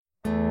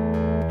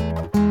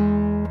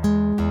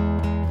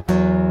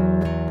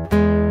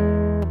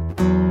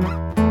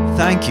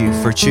Thank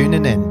you for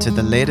tuning in to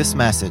the latest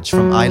message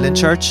from Island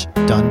Church,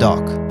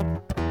 Dundalk.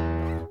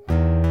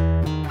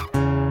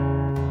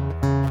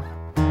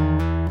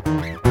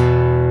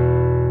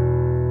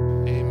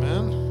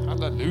 Amen.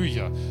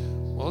 Hallelujah.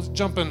 Well, let's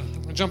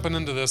jumping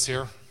into this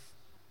here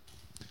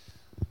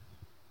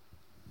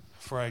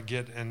before I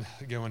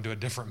go into a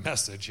different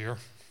message here.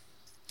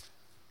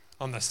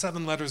 On the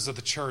 7 letters of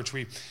the church,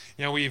 we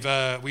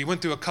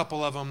went through a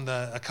couple of them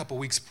a couple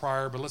weeks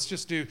prior, but let's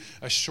just do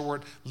a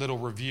short little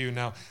review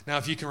now. Now,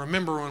 if you can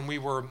remember when we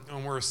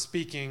were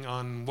speaking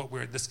on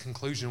what this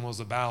conclusion was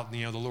about,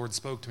 the Lord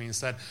spoke to me and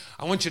said,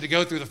 "I want you to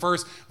go through the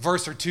first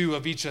verse or two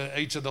of each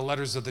of the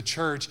letters of the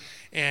church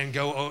and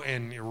go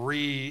and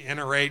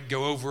reiterate,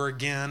 go over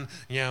again,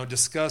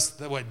 discuss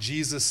what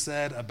Jesus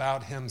said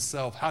about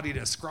himself, how he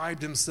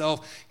described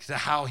himself, to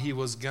how he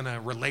was going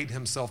to relate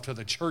himself to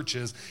the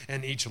churches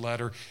in each letter,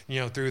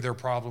 through their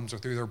problems or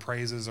through their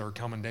praises or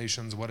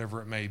commendations,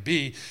 whatever it may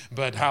be,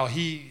 but how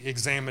he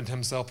examined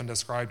himself and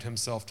described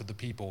himself to the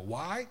people.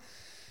 Why?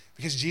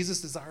 Because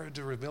Jesus desired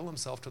to reveal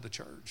himself to the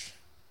church.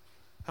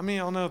 How many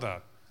of y'all know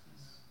that?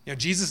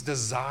 Jesus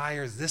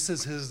desires, this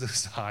is his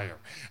desire.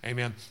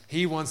 Amen.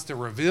 He wants to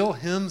reveal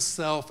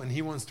himself and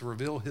he wants to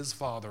reveal his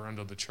Father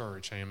unto the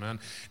church. Amen.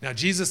 Now,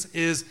 Jesus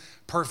is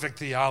perfect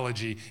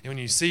theology. And when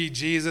you see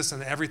Jesus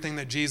and everything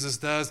that Jesus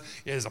does,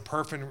 it is a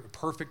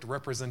perfect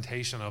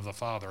representation of the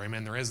Father.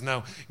 Amen. There is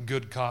no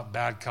good cop,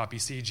 bad cop. You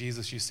see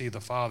Jesus, you see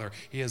the Father.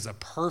 He is a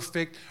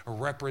perfect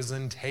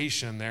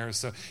representation there.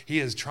 So he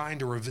is trying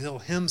to reveal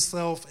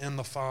himself and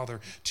the Father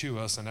to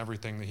us and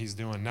everything that he's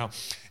doing. Now,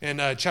 in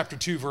chapter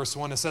 2, verse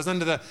 1, it says,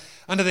 Unto the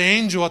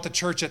angel at the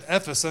church at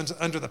Ephesus,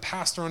 under the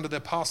pastor, under the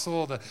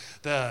apostle,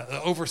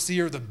 the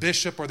overseer, the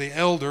bishop, or the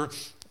elder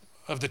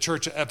of the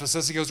church at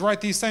Ephesus, he goes,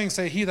 "Write these things,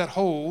 say, he that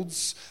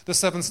holds the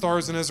 7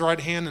 stars in his right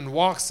hand and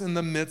walks in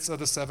the midst of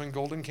the 7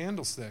 golden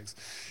candlesticks."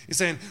 He's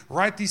saying,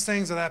 write these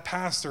things to that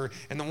pastor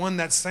and the one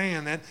that's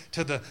saying that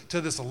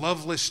to this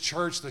loveless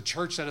church, the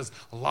church that has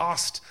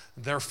lost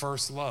their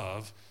first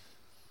love.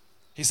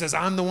 He says,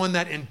 I'm the one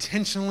that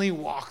intentionally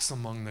walks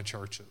among the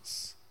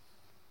churches.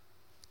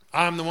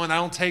 I'm the one, I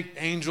don't take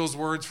angels'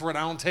 words for it. I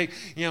don't take,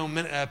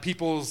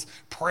 people's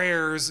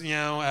prayers,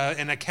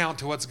 in account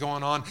to what's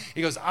going on.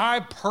 He goes, I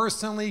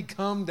personally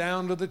come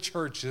down to the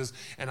churches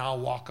and I'll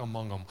walk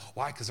among them.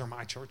 Why? Because they're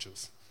my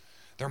churches.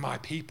 They're my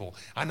people.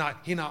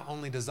 He not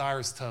only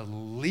desires to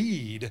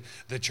lead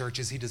the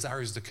churches, he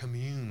desires to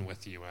commune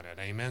with you in it.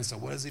 Amen. So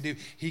what does he do?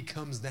 He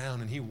comes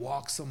down and he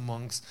walks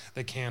amongst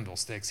the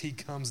candlesticks. He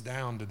comes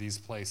down to these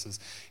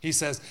places. He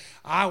says,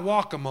 I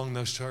walk among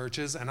those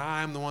churches and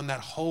I am the one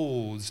that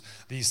holds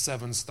these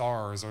 7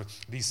 stars or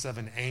these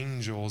 7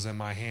 angels in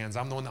my hands.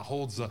 I'm the one that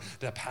holds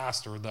the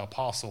pastor, the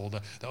apostle,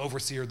 the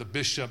overseer, the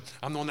bishop.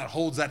 I'm the one that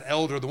holds that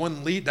elder, the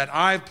one that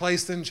I've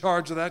placed in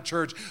charge of that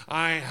church.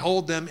 I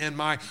hold them in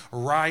my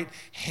right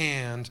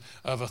hand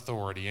of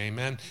authority.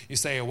 Amen. You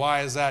say,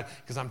 why is that?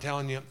 Because I'm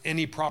telling you,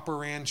 any proper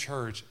ran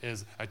church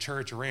is a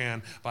church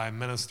ran by a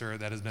minister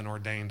that has been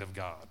ordained of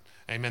God.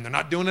 Amen. They're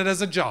not doing it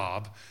as a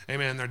job.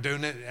 Amen. They're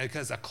doing it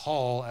as a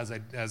call, as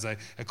a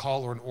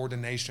call or an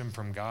ordination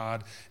from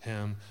God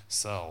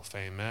himself.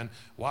 Amen.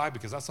 Why?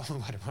 Because that's the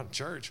only way to run a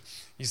church.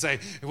 You say,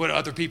 what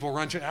other people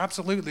run church?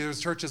 Absolutely. There's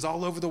churches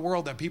all over the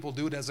world that people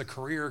do it as a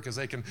career because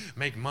they can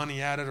make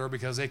money at it or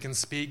because they can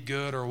speak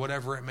good or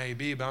whatever it may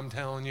be. But I'm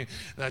telling you,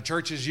 the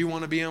churches you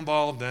want to be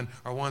involved in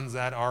are ones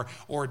that are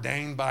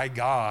ordained by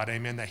God.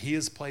 Amen. That he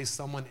has placed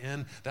someone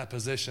in that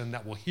position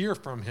that will hear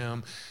from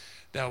him,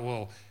 that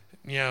will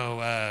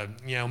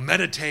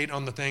meditate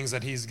on the things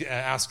that he's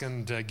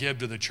asking to give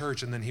to the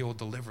church, and then he will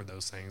deliver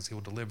those things. He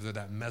will deliver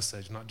that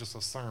message, not just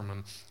a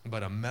sermon,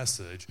 but a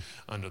message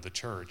unto the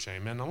church.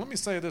 Amen. Now, let me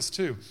say this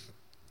too.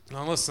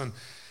 Now, listen,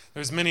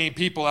 there's many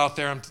people out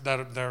there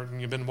that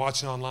you've been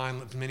watching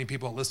online, many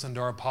people that listen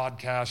to our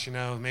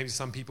podcast, maybe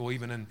some people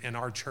even in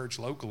our church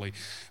locally.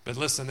 But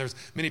listen, there's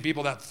many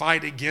people that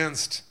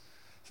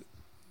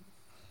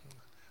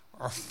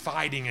are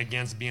fighting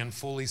against being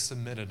fully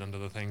submitted unto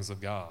the things of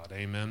God.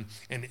 Amen.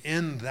 And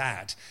in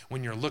that,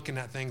 when you're looking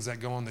at things that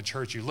go on in the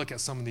church, you look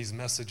at some of these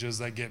messages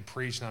that get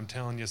preached, and I'm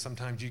telling you,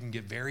 sometimes you can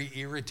get very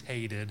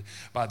irritated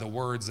by the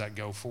words that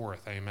go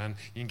forth. Amen.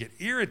 You can get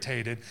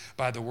irritated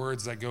by the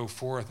words that go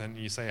forth, and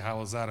you say,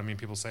 how is that? I mean,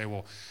 people say,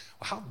 well,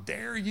 how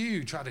dare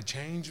you try to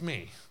change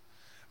me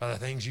by the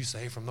things you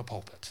say from the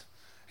pulpit?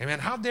 Amen.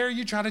 How dare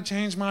you try to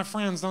change my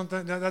friends?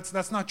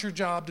 That's not your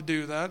job to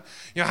do that.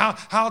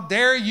 How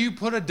dare you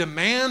put a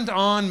demand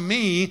on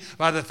me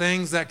by the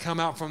things that come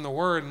out from the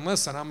word? And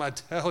listen, I'm going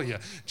to tell you,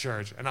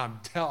 church, and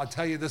I'll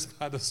tell you this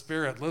by the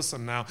Spirit.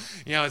 Listen now,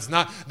 it's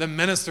not the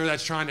minister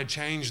that's trying to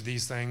change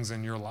these things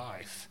in your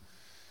life.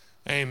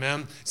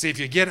 Amen. See, if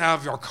you get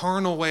out of our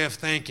carnal way of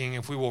thinking,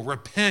 if we will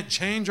repent,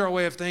 change our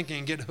way of thinking,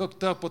 and get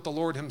hooked up with the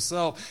Lord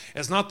himself,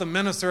 it's not the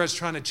minister that's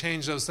trying to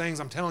change those things.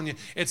 I'm telling you,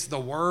 it's the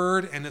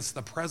word and it's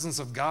the presence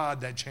of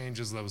God that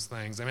changes those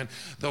things. Amen.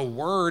 The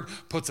word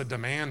puts a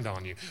demand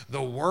on you.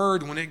 The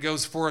word, when it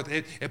goes forth,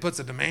 it puts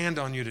a demand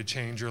on you to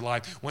change your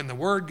life. When the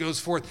word goes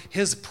forth,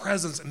 his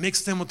presence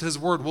mixed in with his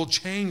word will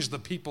change the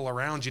people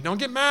around you. Don't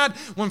get mad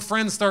when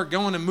friends start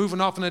going and moving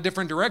off in a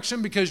different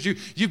direction because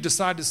you've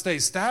decided to stay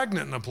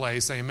stagnant in a place.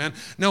 Amen.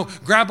 No,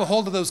 grab a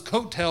hold of those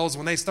coattails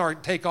when they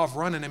take off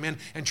running, amen,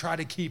 and try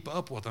to keep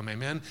up with them,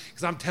 amen.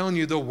 Because I'm telling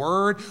you, the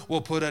word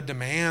will put a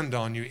demand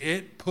on you.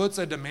 It puts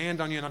a demand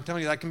on you, and I'm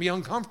telling you, that can be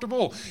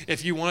uncomfortable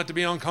if you want it to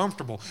be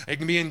uncomfortable. It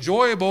can be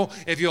enjoyable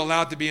if you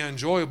allow it to be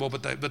enjoyable,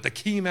 but the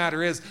key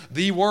matter is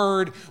the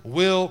word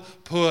will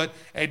put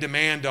a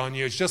demand on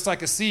you. It's just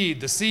like a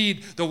seed.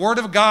 The word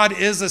of God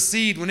is a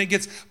seed. When it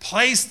gets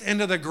placed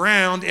into the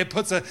ground,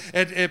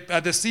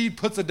 the seed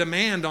puts a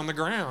demand on the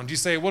ground. You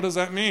say, what does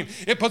that mean?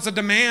 It puts a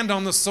demand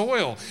on the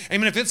soil.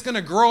 Amen. If it's going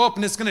to grow up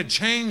and it's going to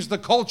change the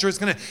culture, it's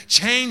going to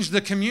change the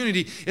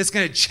community, it's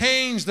going to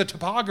change the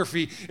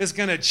topography, it's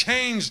going to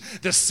change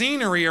the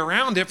scenery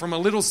around it from a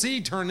little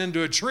seed turned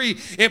into a tree,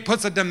 it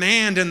puts a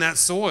demand in that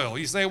soil.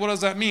 You say, what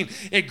does that mean?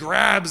 It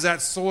grabs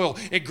that soil.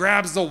 It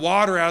grabs the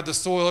water out of the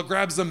soil. It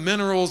grabs the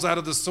minerals out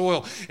of the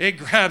soil. It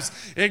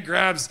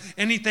grabs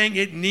anything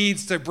it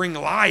needs to bring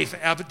life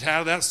out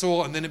of that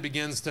soil, and then it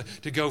begins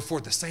to go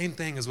forth. The same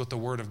thing is with the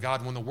word of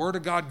God. When the word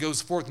of God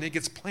goes forth and it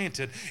gets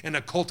planted in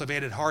a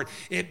cultivated heart,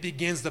 it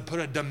begins to put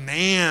a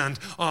demand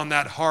on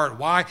that heart.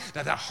 Why?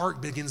 That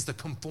heart begins to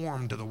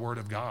conform to the word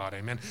of God.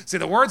 Amen. See,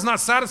 the word's not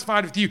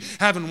satisfied with you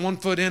having one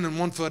foot in and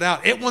one foot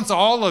out. It wants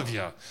all of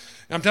you.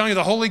 I'm telling you,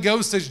 the Holy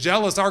Ghost is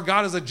jealous. Our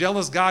God is a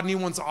jealous God, and he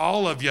wants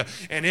all of you.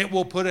 And it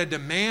will put a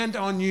demand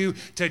on you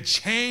to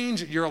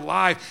change your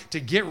life,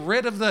 to get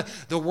rid of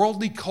the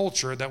worldly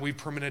culture that we've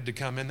permitted to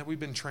come in, that we've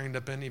been trained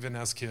up in even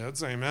as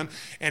kids. Amen.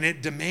 And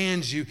it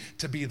demands you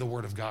to be the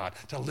Word of God,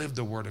 to live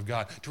the Word of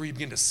God, to where you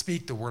begin to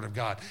speak the Word of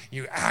God.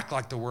 You act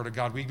like the Word of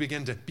God. We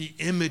begin to be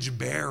image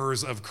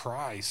bearers of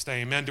Christ.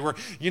 Amen. To where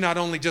you not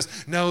only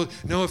just know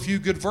a few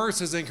good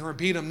verses and can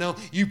repeat them. No,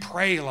 you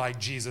pray like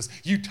Jesus.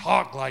 You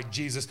talk like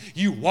Jesus.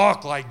 You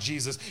walk like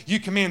Jesus. You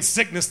command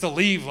sickness to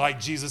leave like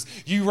Jesus.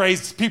 You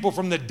raise people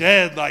from the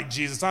dead like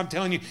Jesus. I'm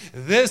telling you,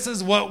 this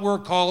is what we're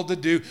called to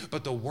do,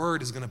 but the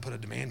word is going to put a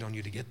demand on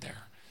you to get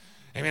there.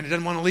 Amen. It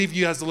doesn't want to leave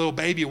you as a little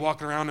baby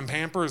walking around in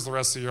Pampers the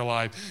rest of your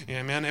life.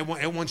 Amen.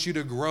 It wants you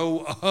to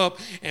grow up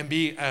and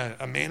be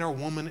a man or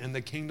woman in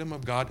the kingdom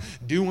of God,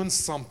 doing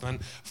something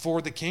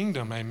for the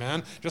kingdom.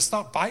 Amen. Just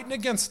stop fighting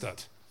against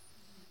it.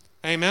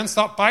 Amen.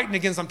 Stop fighting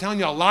against it. I'm telling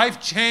you, a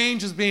life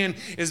change is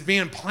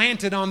being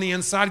planted on the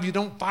inside of you.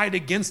 Don't fight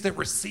against it.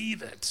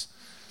 Receive it.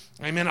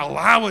 Amen.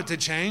 Allow it to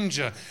change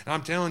you. And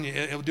I'm telling you,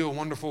 it will do a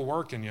wonderful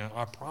work in you.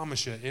 I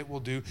promise you, it will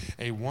do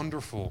a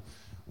wonderful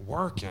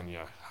work in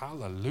you.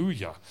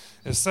 Hallelujah.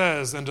 It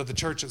says unto the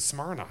church at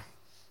Smyrna,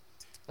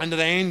 unto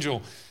the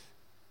angel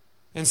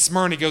in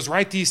Smyrna, he goes,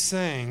 write these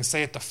things,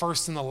 saith the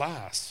first and the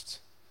last,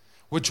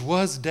 which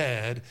was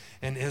dead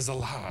and is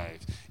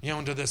alive.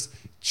 Unto this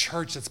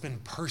church that's been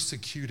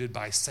persecuted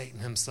by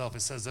Satan himself.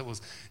 It says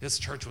this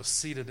church was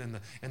seated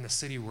in the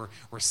city where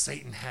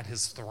Satan had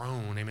his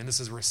throne. Amen. This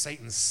is where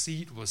Satan's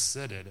seat was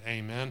seated.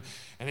 Amen.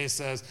 And he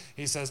says,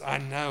 I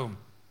know.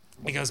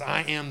 He goes,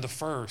 I am the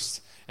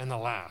first and the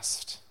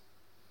last,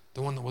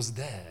 the one that was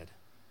dead.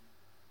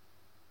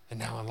 And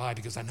now alive,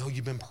 because I know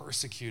you've been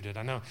persecuted.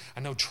 I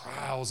know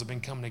trials have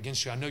been coming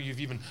against you. I know you've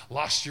even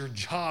lost your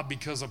job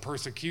because of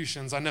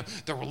persecutions. I know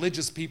the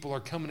religious people are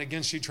coming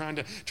against you, trying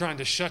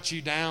to shut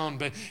you down.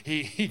 But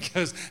he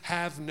goes,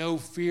 have no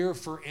fear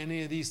for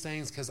any of these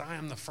things, because I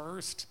am the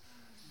first.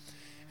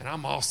 And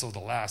I'm also the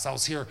last. I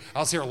was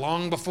here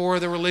long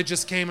before the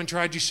religious came and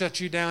tried to shut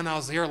you down. I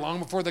was here long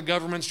before the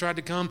governments tried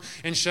to come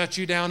and shut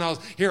you down. I was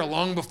here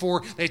long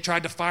before they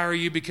tried to fire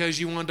you because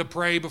you wanted to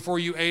pray before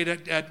you ate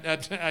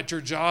at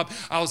your job.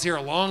 I was here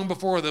long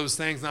before those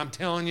things. And I'm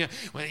telling you,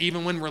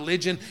 even when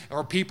religion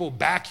or people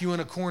back you in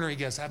a corner, he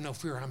goes, have no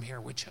fear, I'm here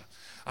with you.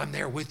 I'm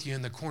there with you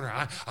in the corner.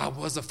 I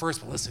was the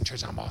first, but listen,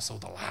 church, I'm also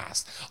the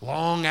last.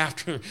 Long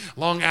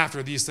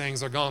after these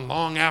things are gone,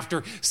 long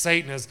after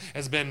Satan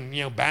has been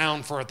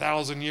bound for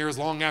 1,000 years,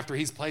 long after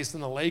he's placed in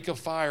the lake of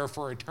fire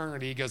for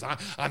eternity, he goes,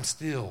 I'm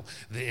still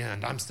the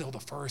end. I'm still the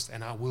first,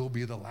 and I will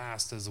be the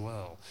last as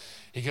well.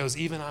 He goes,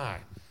 even I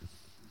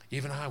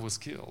was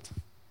killed.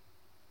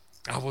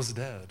 I was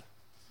dead.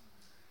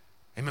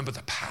 Amen. But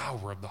the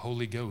power of the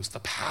Holy Ghost,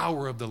 the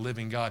power of the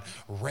living God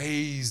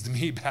raised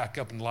me back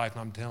up in life.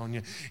 And I'm telling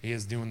you, he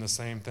is doing the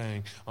same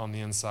thing on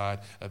the inside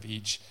of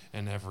each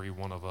and every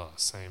one of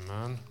us.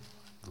 Amen.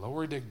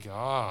 Glory to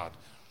God.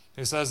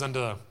 It says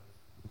unto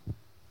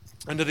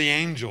the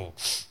angel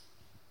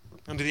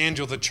of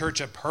the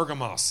church at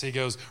Pergamos, he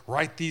goes,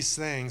 write these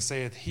things,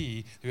 saith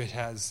he who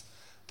has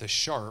the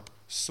sharp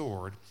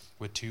sword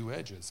with two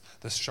edges.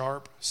 The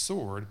sharp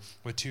sword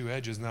with two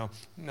edges.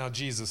 Now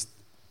Jesus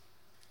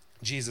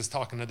Jesus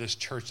talking to this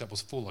church that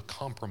was full of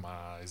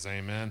compromise,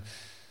 amen.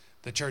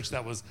 The church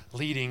that was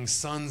leading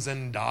sons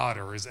and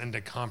daughters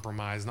into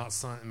compromise, not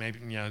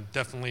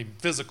definitely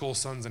physical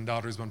sons and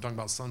daughters, but I'm talking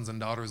about sons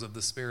and daughters of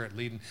the Spirit,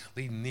 leading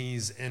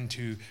these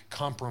into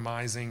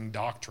compromising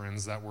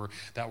doctrines that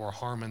were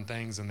harming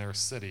things in their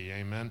city,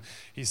 amen.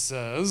 He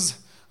says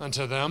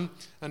unto them,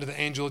 unto the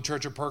angel of the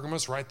church of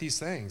Pergamos, write these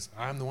things.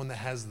 I'm the one that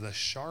has the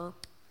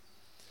sharp,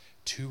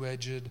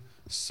 two-edged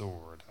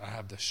sword. I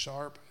have the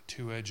sharp,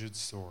 two-edged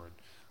sword.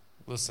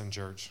 Listen,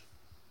 church.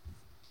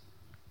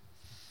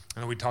 I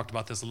know we talked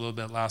about this a little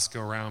bit last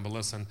go around, but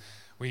listen,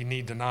 we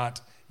need to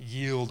not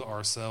yield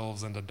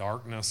ourselves into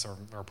darkness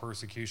or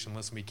persecution.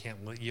 Listen, we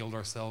can't yield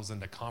ourselves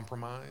into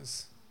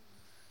compromise.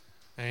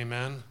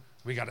 Amen.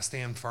 We got to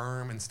stand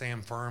firm in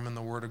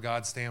the Word of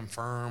God, stand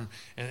firm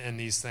in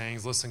these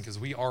things. Listen, because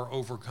we are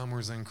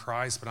overcomers in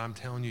Christ, but I'm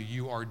telling you,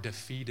 you are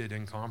defeated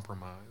in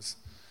compromise.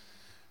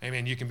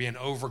 Amen. You can be an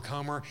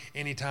overcomer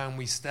anytime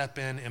we step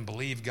in and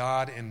believe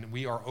God, and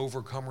we are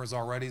overcomers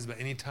already. But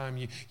anytime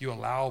you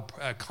allow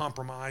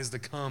compromise to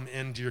come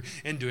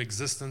into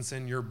existence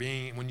in your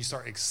being, when you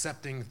start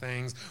accepting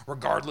things,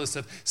 regardless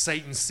if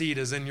Satan's seed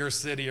is in your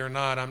city or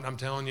not, I'm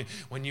telling you,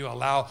 when you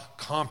allow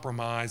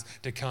compromise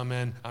to come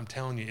in, I'm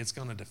telling you, it's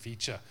going to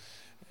defeat you.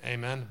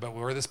 Amen. But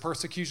where this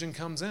persecution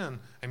comes in,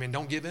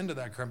 don't give in to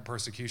that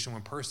persecution.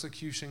 When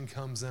persecution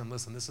comes in,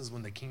 listen, this is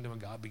when the kingdom of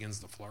God begins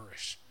to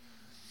flourish.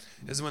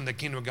 This is when the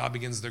kingdom of God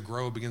begins to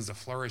grow, begins to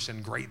flourish,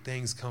 and great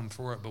things come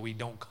for it, but we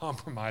don't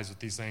compromise with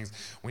these things.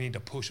 We need to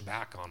push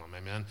back on them,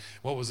 amen?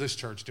 What was this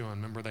church doing?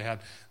 Remember, they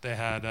had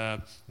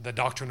the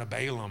doctrine of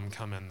Balaam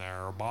come in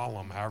there, or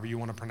Balaam, however you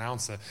want to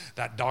pronounce it.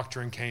 That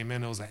doctrine came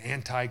in. It was an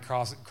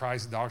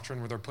anti-Christ doctrine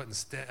where they're putting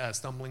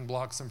stumbling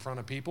blocks in front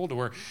of people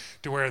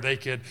to where they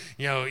could,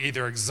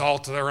 either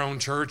exalt their own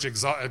church,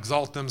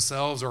 exalt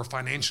themselves, or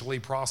financially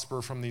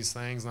prosper from these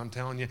things. And I'm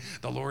telling you,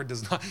 the Lord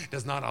does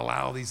not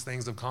allow these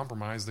things of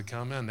compromise to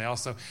come in. They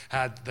also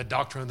had the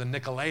doctrine of the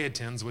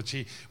Nicolaitans,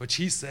 which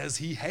he says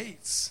he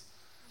hates.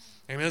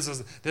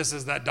 This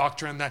is that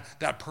doctrine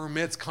that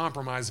permits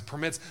compromise,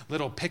 permits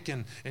little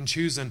picking and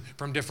choosing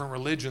from different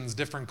religions,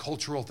 different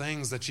cultural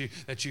things that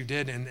you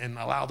did, and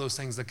allow those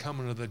things to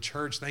come into the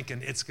church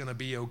thinking it's going to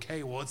be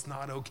okay. Well, it's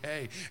not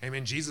okay.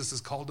 Amen. Jesus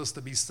has called us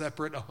to be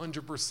separate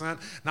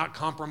 100%, not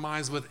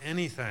compromise with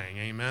anything.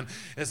 Amen.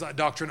 This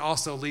doctrine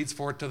also leads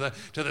forth to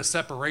the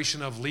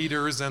separation of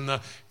leaders and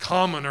the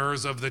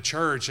commoners of the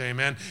church.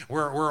 Amen.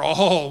 We're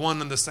all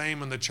one and the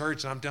same in the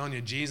church, and I'm telling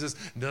you, Jesus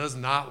does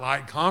not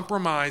like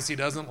compromise.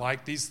 He doesn't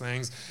like these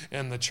things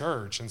in the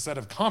church. Instead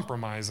of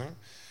compromising,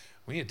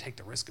 we need to take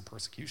the risk of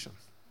persecution.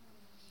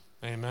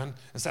 Amen.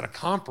 Instead of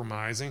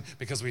compromising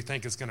because we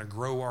think it's going to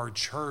grow our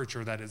church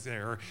or that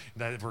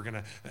we're going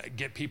to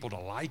get people to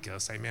like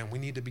us. Amen. We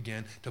need to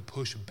begin to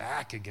push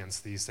back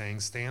against these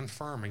things, stand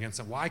firm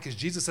against it. Why? Because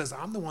Jesus says,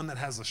 I'm the one that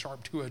has the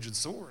sharp two-edged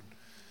sword.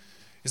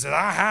 He said,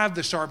 I have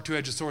the sharp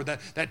two-edged sword,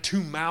 that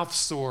two-mouthed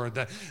sword,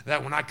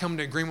 that when I come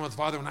to agreement with the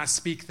Father, when I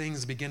speak,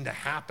 things begin to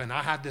happen.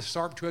 I have this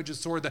sharp two-edged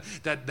sword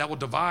that will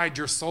divide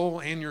your soul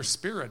and your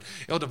spirit.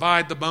 It'll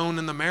divide the bone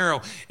and the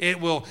marrow. It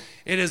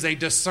is a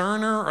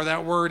discerner, or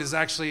that word is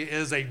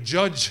a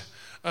judge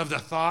of the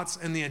thoughts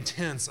and the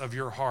intents of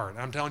your heart.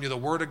 I'm telling you, the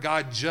Word of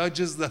God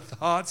judges the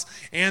thoughts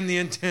and the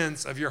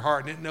intents of your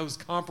heart. And it knows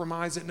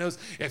compromise. It knows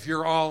if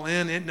you're all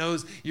in. It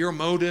knows your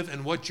motive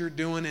and what you're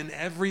doing in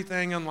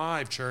everything in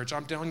life, church.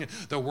 I'm telling you,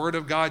 the Word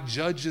of God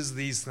judges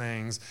these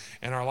things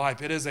in our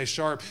life. It is a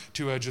sharp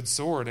two-edged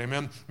sword.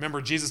 Amen.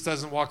 Remember, Jesus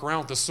doesn't walk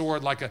around with the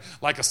sword like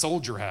a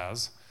soldier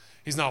has.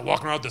 He's not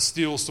walking around with a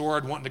steel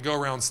sword wanting to go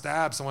around and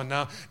stab someone.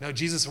 No,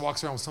 Jesus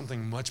walks around with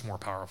something much more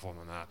powerful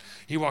than that.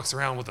 He walks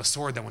around with a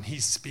sword that when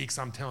he speaks,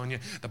 I'm telling you,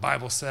 the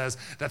Bible says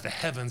that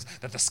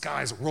the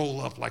skies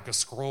roll up like a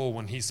scroll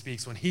when he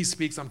speaks. When he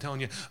speaks, I'm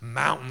telling you,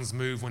 mountains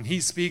move. When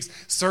he speaks,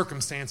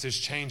 circumstances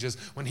changes.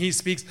 When he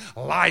speaks,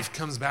 life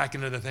comes back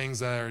into the things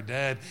that are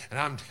dead. And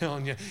I'm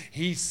telling you,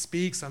 he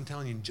speaks, I'm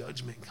telling you,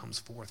 judgment comes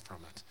forth from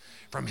it.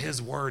 From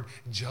his word,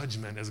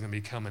 judgment is going to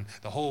be coming.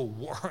 The whole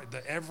world,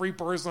 every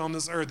person on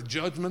this earth,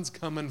 judgment's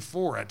coming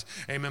for it.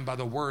 Amen. By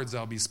the words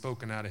that'll be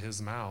spoken out of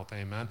his mouth.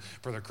 Amen.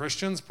 For the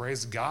Christians,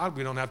 praise God,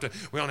 we don't have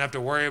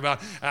to worry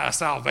about a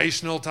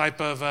salvational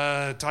type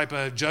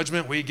of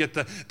judgment. We get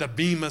the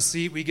bema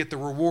seat, we get the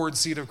reward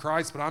seat of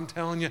Christ. But I'm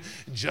telling you,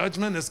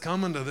 judgment is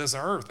coming to this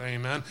earth.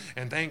 Amen.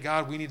 And thank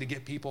God we need to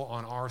get people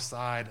on our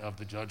side of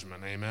the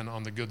judgment. Amen.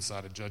 On the good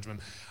side of judgment.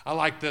 I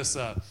like this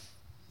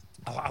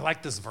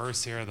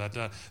verse here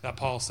that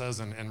Paul says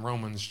in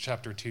Romans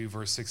chapter 2,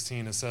 verse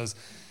 16. It says,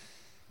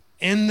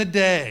 in the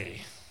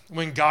day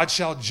when God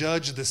shall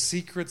judge the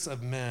secrets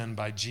of men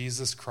by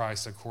Jesus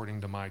Christ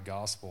according to my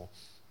gospel.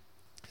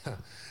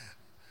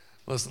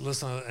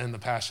 Listen in the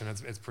Passion,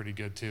 it's pretty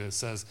good too. It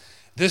says,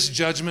 this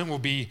judgment will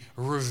be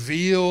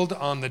revealed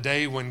on the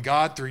day when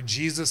God, through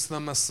Jesus the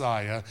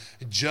Messiah,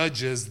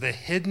 judges the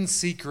hidden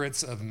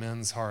secrets of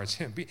men's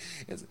hearts. It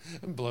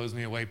blows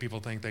me away. People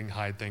think they can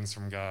hide things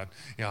from God.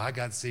 I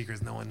got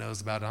secrets no one knows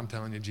about it. I'm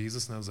telling you,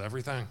 Jesus knows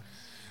everything.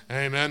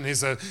 Amen. He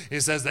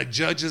says that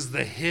judges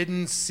the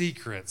hidden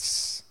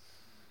secrets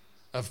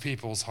of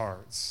people's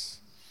hearts.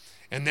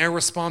 And their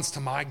response to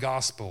my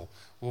gospel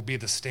will be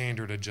the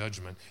standard of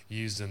judgment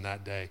used in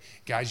that day.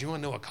 Guys, you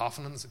want to know what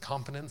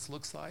confidence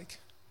looks like?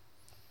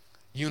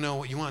 You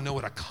want to know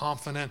what a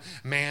confident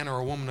man or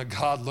a woman of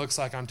God looks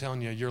like? I'm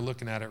telling you, you're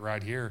looking at it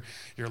right here.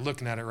 You're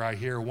looking at it right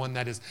here. One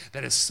that is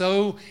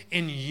so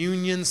in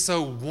union,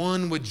 so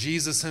one with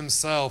Jesus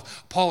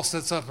himself. Paul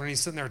sits up and he's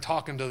sitting there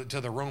talking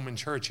to the Roman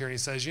church here, and he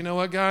says, "You know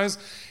what, guys?"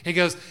 He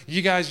goes,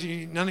 "You guys,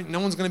 no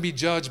one's going to be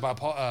judged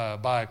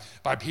by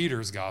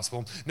Peter's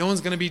gospel. No one's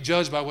going to be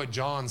judged by what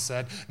John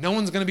said. No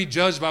one's going to be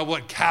judged by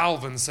what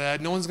Calvin said.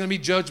 No one's going to be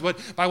judged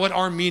by what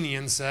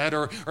Arminian said,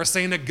 or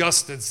Saint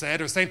Augustine said,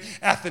 or Saint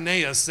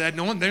Athanasius said.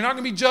 They're not going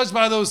to be judged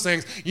by those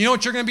things. You know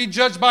what you're going to be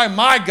judged by?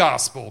 My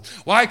gospel.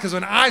 Why? Because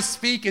when I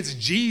speak, it's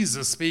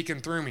Jesus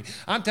speaking through me.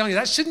 I'm telling you,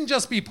 that shouldn't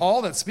just be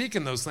Paul that's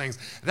speaking those things.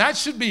 That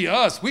should be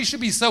us. We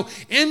should be so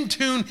in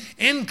tune,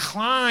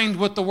 inclined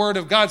with the word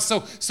of God,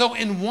 so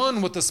in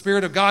one with the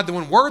Spirit of God that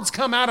when words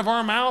come out of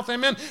our mouth,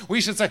 amen,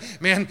 we should say,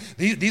 man,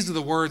 these are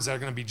the words that are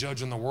going to be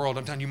judging the world.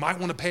 I'm telling you, you might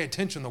want to pay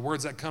attention to the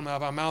words that come out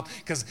of our mouth,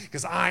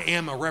 because I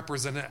am a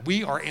representative.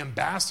 We are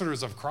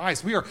ambassadors of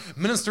Christ. We are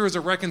ministers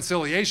of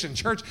reconciliation.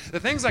 Church, the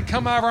things that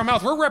come out of our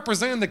mouth, we're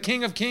representing the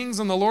King of Kings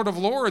and the Lord of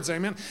Lords.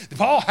 Amen.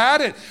 Paul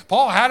had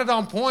it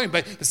on point.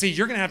 But see,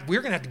 we're gonna have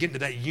to get into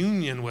that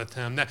union with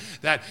him,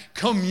 that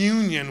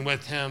communion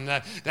with him,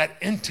 that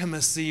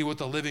intimacy with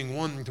the living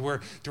one, to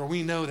where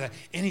we know that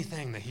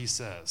anything that he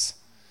says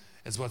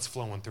is what's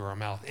flowing through our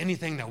mouth.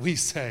 Anything that we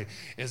say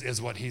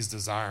is what he's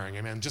desiring.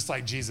 Amen. Just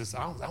like Jesus,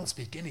 I don't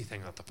speak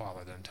anything that the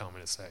Father didn't tell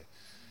me to say.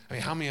 I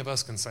mean, how many of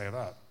us can say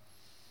that?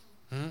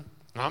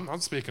 I'm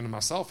speaking to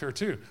myself here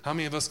too. How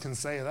many of us can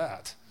say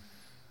that?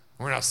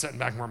 We're not sitting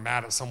back and we're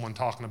mad at someone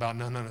talking about,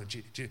 no.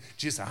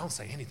 Jesus, I don't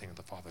say anything that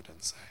the Father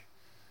didn't say.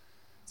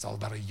 It's all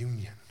about a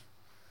union.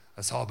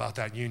 It's all about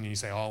that union. You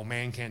say, oh,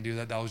 man can't do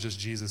that. That was just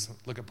Jesus.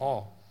 Look at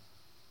Paul.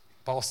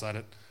 Paul said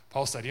it.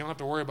 Paul said, you don't have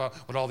to worry about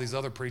what all these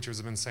other preachers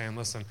have been saying.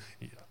 Listen,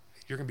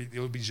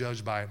 you'll be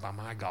judged by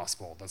my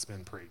gospel that's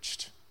been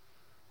preached.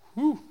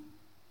 Whew.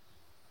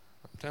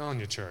 I'm telling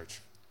you, church,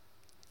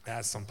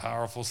 that's some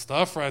powerful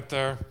stuff right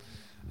there.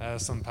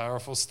 That's some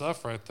powerful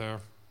stuff right there.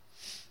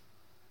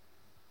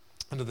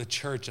 Unto the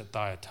church at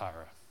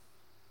Thyatira.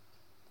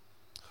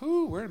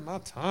 Where did my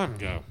time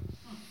go?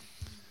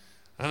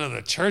 Unto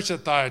the church at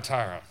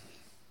Thyatira.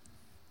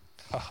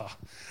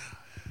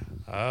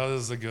 Oh,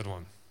 this is a good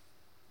one.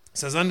 It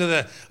says, unto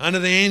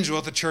the angel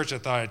at the church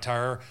at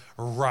Thyatira,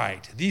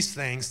 write, these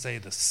things say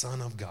the Son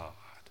of God,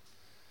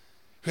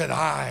 who had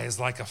eyes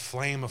like a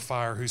flame of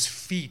fire, whose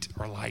feet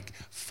are like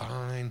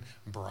fine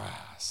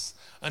brass,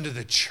 unto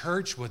the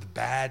church with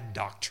bad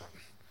doctrine.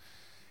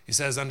 He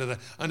says, unto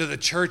the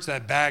church,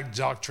 that bad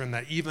doctrine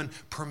that even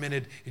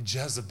permitted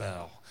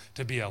Jezebel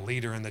to be a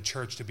leader in the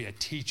church, to be a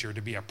teacher,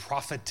 to be a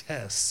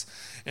prophetess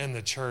in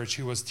the church,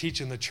 who was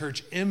teaching the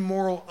church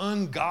immoral,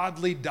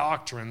 ungodly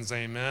doctrines,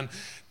 amen,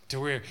 to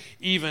where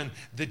even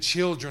the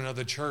children of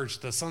the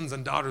church, the sons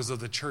and daughters of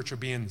the church, are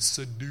being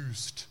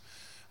seduced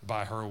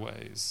by her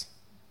ways.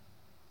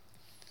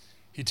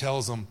 He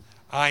tells them,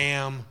 I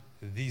am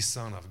the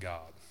Son of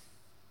God.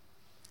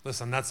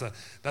 Listen, that's a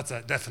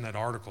definite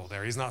article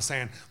there. He's not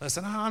saying,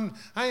 listen, I'm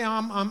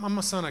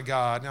a son of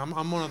God.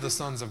 I'm one of the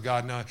sons of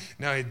God.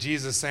 No,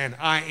 Jesus is saying,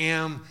 I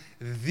am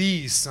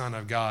the Son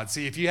of God.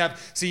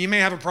 You may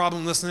have a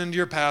problem listening to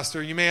your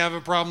pastor. You may have a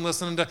problem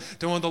listening to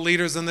one of the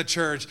leaders in the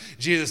church.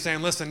 Jesus is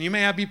saying, listen, you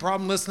may have a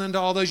problem listening to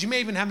all those. You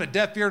may even have a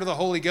deaf ear to the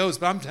Holy Ghost,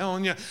 but I'm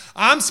telling you,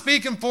 I'm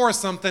speaking for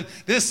something.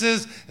 This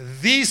is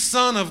the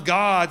Son of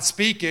God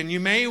speaking. You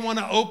may want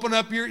to open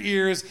up your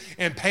ears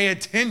and pay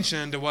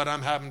attention to what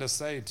I'm having to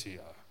say to you.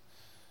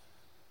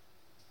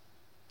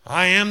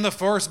 I am the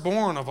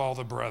firstborn of all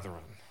the brethren.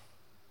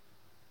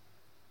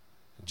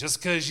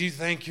 Just because you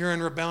think you're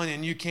in rebellion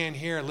and you can't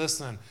hear,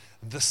 listen,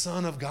 the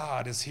Son of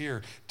God is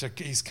here.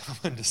 He's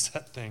coming to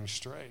set things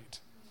straight.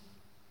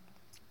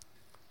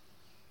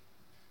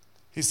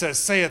 He says,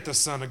 saith the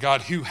Son of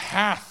God, who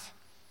hath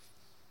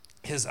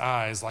his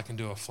eyes like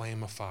unto a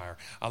flame of fire.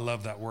 I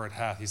love that word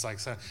hath. He's like,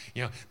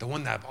 the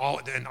one that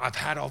I've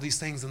had all these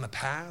things in the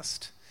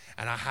past,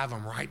 and I have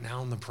them right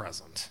now in the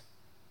present.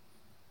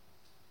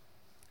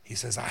 He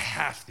says, I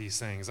have these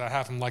things. I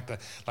have them like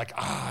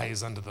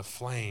eyes under the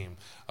flame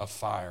of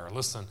fire.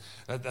 Listen,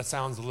 that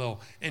sounds a little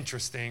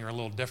interesting or a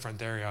little different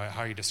there,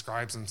 how he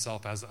describes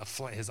himself as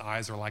his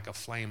eyes are like a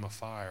flame of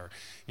fire.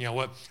 You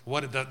know,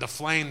 what the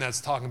flame that's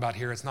talking about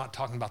here, it's not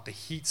talking about the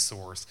heat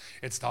source.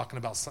 It's talking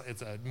about,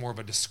 more of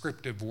a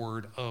descriptive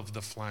word of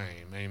the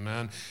flame.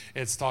 Amen.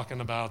 It's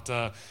talking about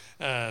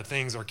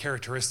things or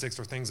characteristics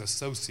or things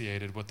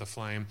associated with the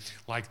flame,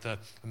 like the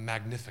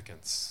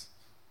magnificence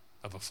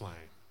of a flame.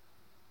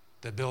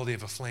 The ability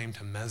of a flame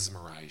to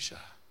mesmerize you,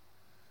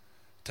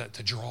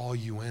 to draw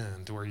you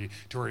in to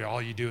where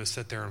all you do is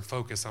sit there and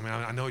focus. I mean,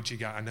 I know what you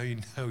got.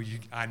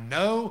 I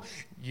know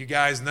you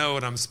guys know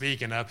what I'm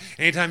speaking of.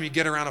 Anytime you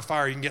get around a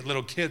fire, you can get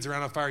little kids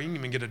around a fire. You can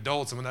even get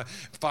adults. And when that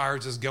fire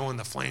is just going,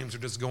 the flames are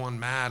just going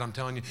mad. I'm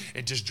telling you,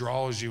 it just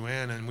draws you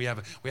in. And we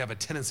have a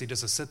tendency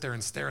just to sit there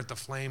and stare at the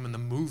flame and the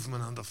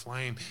movement of the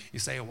flame. You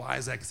say, why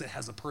is that? Because it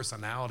has a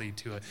personality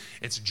to it.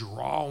 It's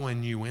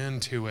drawing you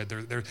into it.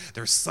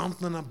 There's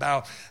something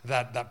about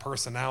that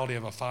personality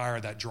of a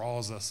fire that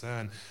draws us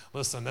in.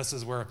 Listen, this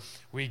is where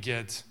we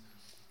get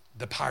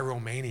the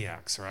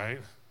pyromaniacs, right?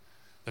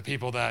 The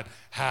people that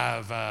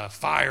have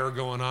fire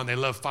going on. They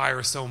love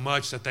fire so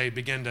much that they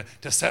begin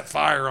to set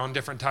fire on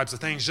different types of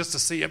things just to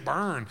see it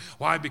burn.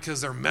 Why?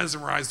 Because they're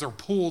mesmerized. They're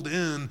pulled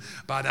in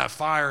by that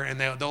fire, and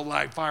they'll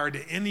light fire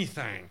to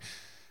anything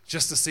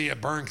just to see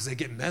it burn because they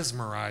get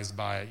mesmerized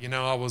by it. When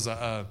I was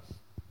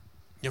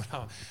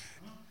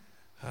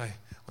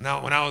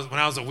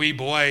a wee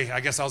boy, I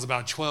guess I was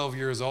about 12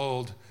 years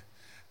old.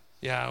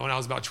 Yeah, when I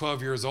was about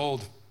 12 years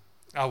old,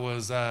 I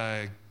was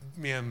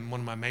me and one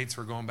of my mates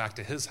were going back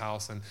to his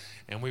house,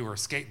 and we were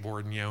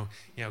skateboarding,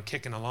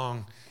 kicking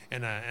along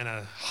in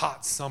a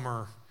hot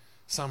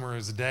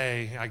summer's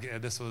day.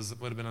 This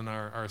would have been on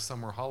our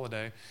summer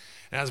holiday,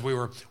 and as we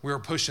were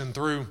pushing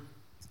through.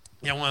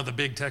 One of the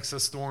big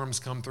Texas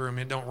storms come through. I mean,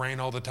 it don't rain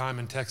all the time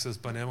in Texas,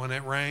 but when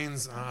it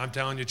rains, I'm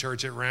telling you,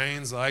 church, it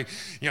rains. Like,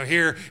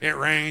 here it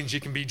rains. You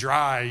can be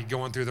dry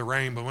going through the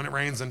rain, but when it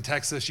rains in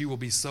Texas, you will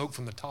be soaked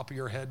from the top of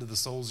your head to the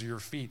soles of your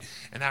feet.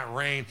 And that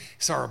rain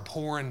started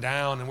pouring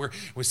down, and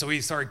so we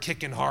started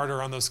kicking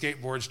harder on those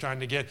skateboards, trying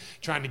to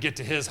get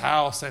to his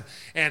house,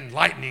 and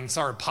lightning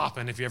started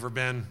popping. If you ever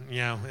been,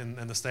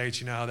 in the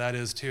States, you know how that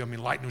is too. I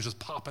mean, lightning was just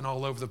popping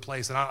all over the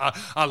place, and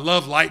I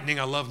love lightning.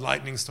 I love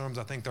lightning storms.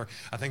 I think they're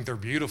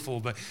beautiful,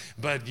 but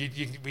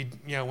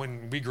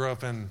when we grew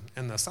up in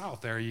the South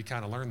there, you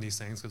kind of learn these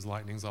things because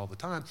lightning's all the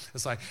time.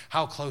 It's like,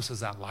 how close is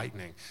that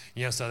lightning?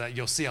 So that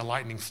you'll see a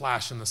lightning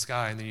flash in the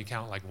sky, and then you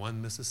count like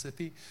 1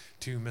 Mississippi,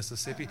 2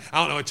 Mississippi. I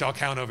don't know what y'all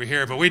count over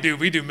here, but we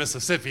do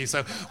Mississippi.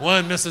 So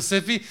 1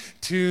 Mississippi,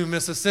 2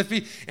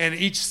 Mississippi, and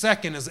each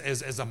second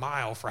is a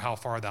mile for how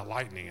far that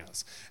lightning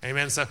is.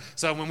 Amen. So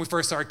when we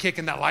first started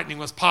kicking, that lightning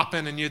was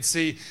popping, and you'd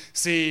see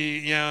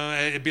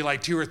it'd be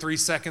like 2 or 3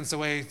 seconds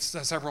away,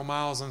 several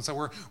miles, and so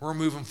we're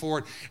moving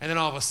forward, and then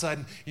all of a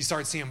sudden you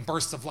start seeing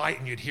bursts of light,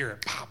 and you'd hear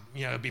it pop.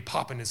 It'd be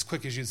popping as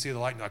quick as you'd see the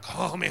lightning. Like,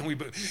 oh man, we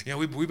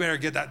better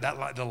get that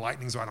light. The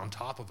lightning's right on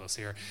top of us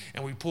here,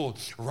 and we pulled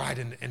right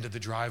into the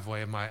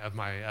driveway of my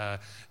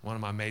one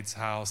of my mates'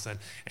 house, and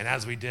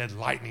as we did,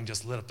 lightning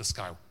just lit up the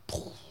sky.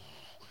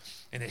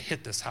 And it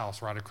hit this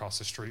house right across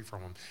the street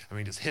from him. I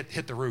mean, just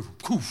hit the roof,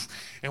 poof.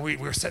 And we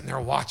were sitting there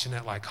watching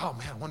it like, oh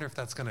man, I wonder if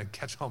that's going to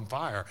catch on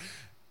fire.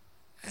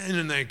 And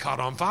then they caught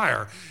on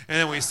fire. And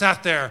then we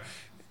sat there,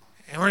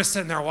 and we're just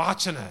sitting there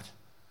watching it.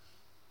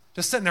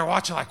 Just sitting there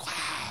watching like,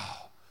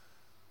 wow,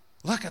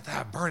 look at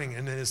that burning.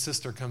 And then his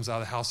sister comes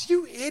out of the house.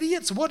 You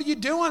idiots, what are you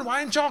doing?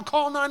 Why didn't y'all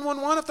call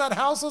 911 if that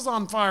house is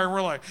on fire? And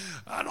we're like,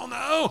 I don't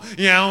know.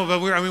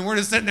 But we're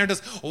just sitting there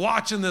just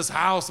watching this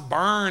house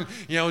burn.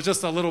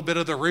 Just a little bit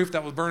of the roof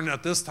that was burning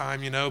at this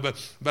time,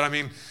 But I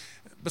mean,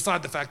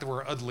 beside the fact that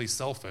we're utterly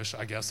selfish,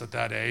 I guess at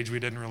that age, we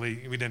didn't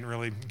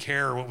really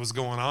care what was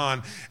going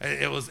on.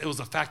 It was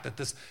the fact that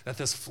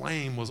this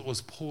flame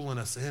was pulling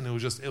us in. It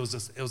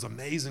was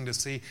amazing to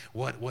see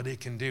what it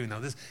can do. Now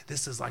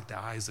this is like the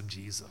eyes of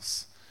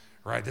Jesus.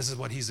 Right? This is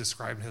what he's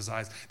describing his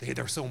eyes.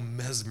 They're so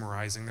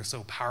mesmerizing. They're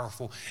so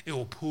powerful. It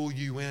will pull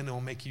you in. It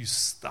will make you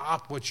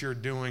stop what you're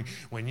doing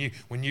when you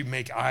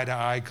make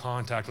eye-to-eye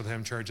contact with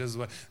him, church. This is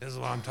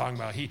what I'm talking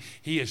about.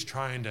 He is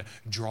trying to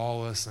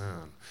draw us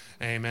in.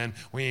 Amen.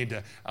 We need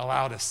to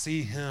allow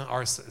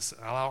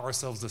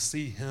ourselves to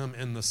see him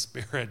in the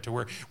spirit to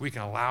where we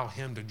can allow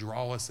him to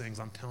draw us things.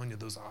 I'm telling you,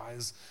 those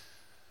eyes,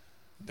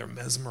 they're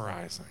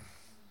mesmerizing.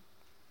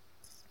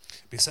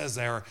 He says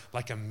they are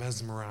like a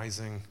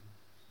mesmerizing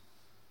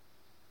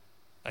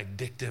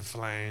addictive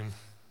flame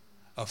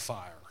of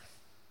fire.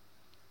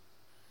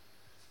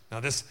 Now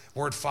this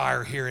word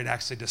fire here, it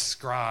actually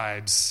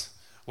describes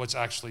what's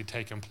actually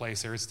taking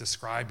place there. It's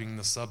describing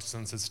the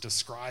substance. It's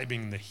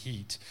describing the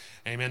heat.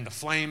 Amen. The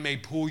flame may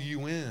pull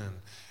you in.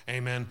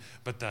 Amen.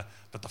 But the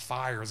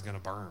fire is going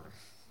to burn.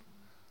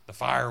 The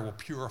fire will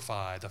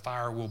purify. The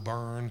fire will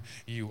burn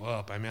you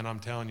up. Amen. I'm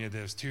telling you,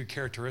 there's 2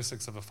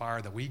 characteristics of a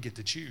fire that we get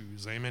to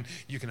choose. Amen.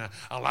 You can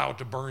allow it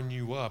to burn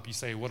you up. You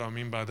say, what do I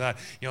mean by that?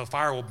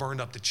 Fire will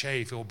burn up the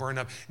chaff. It will burn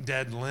up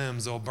dead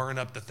limbs. It will burn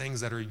up the things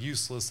that are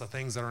useless, the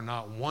things that are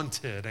not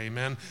wanted.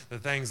 Amen. The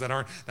things that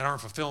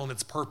aren't fulfilling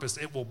its purpose.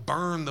 It will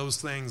burn those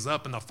things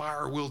up, and the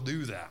fire will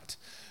do that.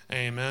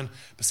 Amen.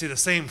 But see, the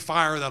same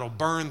fire that'll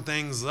burn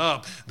things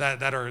up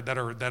that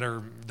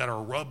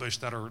are rubbish,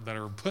 that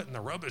are put in the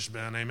rubbish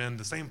bin. Amen.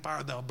 The same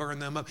fire that'll burn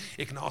them up.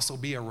 It can also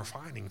be a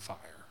refining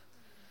fire.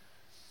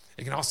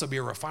 It can also be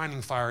a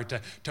refining fire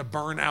to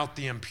burn out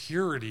the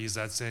impurities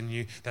that's in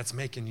you, that's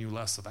making you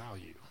less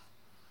value.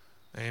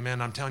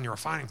 Amen. I'm telling you,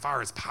 refining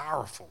fire is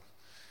powerful.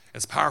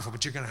 It's powerful,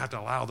 but you're going to have to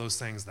allow those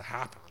things to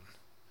happen.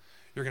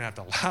 You're going to have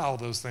to allow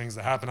those things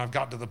to happen. I've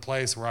got to the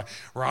place where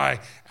I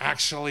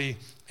actually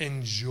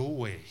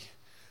enjoy.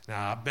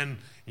 Now,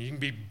 you can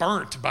be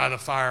burnt by the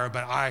fire,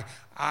 but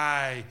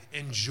I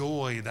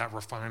enjoy that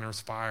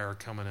refiner's fire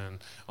coming in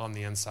on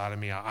the inside of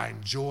me. I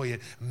enjoy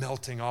it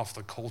melting off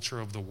the culture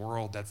of the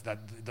world. That's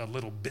the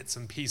little bits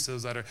and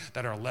pieces that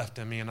are left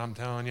in me. And I'm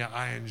telling you,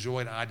 I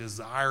enjoy it. I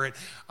desire it.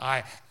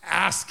 I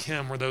ask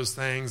him where those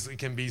things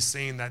can be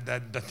seen,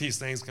 that these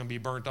things can be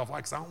burnt off.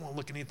 Like, 'cause I don't want to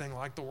look anything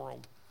like the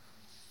world.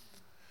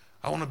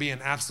 I want to be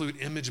an absolute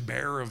image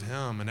bearer of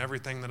him in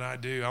everything that I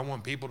do. I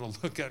want people to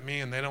look at me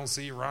and they don't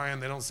see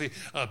Ryan. They don't see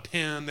a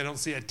pen. They don't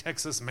see a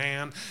Texas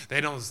man. They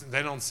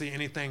don't see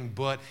anything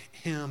but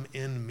him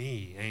in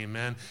me.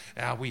 Amen.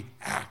 We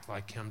act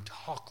like him,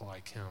 talk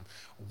like him,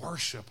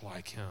 worship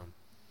like him,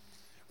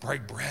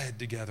 break bread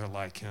together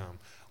like him,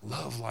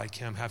 love like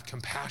him, have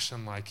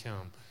compassion like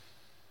him,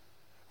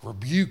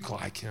 rebuke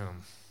like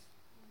him,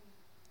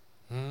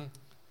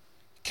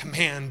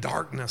 command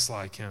darkness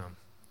like him,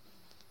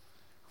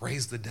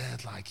 raise the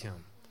dead like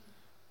him.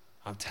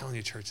 I'm telling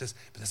you, church,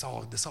 this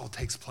all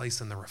takes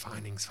place in the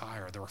refiner's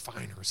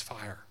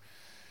fire.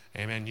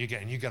 Amen. You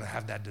got to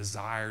have that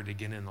desire to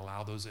get in and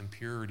allow those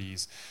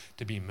impurities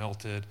to be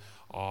melted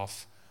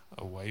off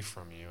away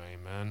from you.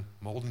 Amen.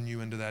 Molding you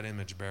into that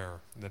image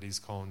bearer that he's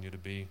calling you to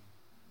be.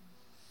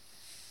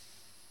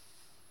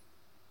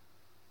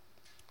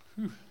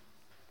 Whew.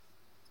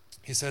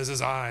 He says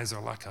his eyes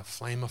are like a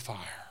flame of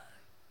fire,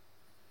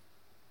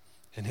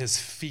 and his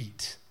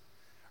feet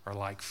are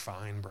like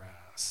fine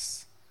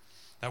brass.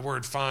 That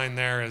word fine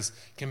there is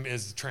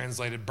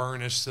translated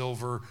burnished,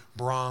 silver,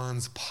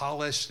 bronze,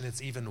 polished, and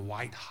it's even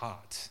white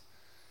hot.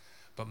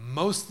 But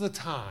most of the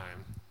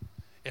time,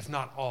 if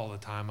not all the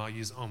time, I'll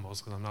use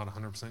almost because I'm not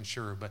 100%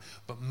 sure, but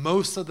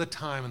most of the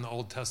time in the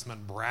Old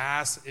Testament,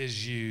 brass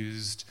is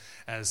used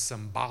as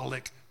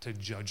symbolic to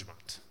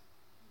judgment.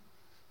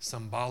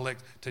 Symbolic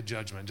to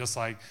judgment. Just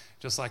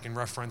like in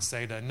reference,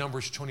 say, to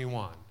Numbers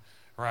 21,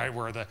 right?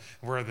 Where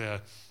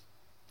the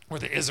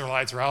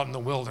Israelites were out in the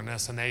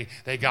wilderness and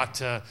they got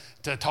to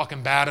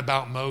talking bad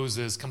about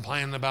Moses,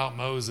 complaining about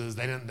Moses.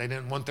 They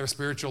didn't want their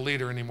spiritual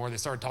leader anymore. They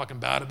started talking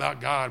bad about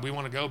God. We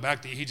want to go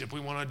back to Egypt. We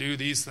want to do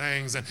these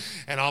things.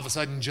 And all of a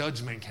sudden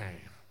judgment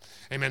came.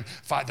 Amen.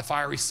 The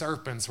fiery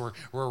serpents were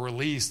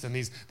released, and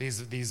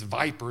these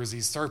vipers,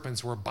 these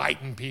serpents were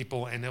biting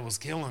people, and it was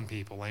killing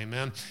people.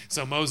 Amen.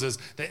 So Moses,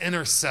 the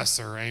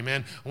intercessor,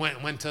 amen,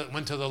 went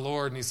to the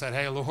Lord, and he said,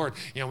 "Hey, Lord,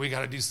 we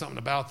got to do something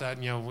about that.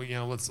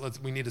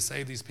 We need to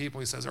save these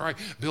people." He says, "All right,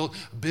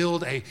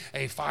 build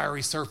a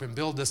fiery serpent,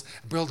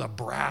 build a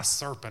brass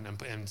serpent,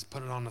 and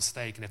put it on a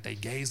stake, and if they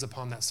gaze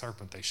upon that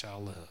serpent, they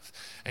shall live."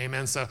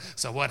 Amen. So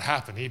what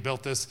happened? He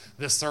built this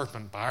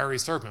serpent, fiery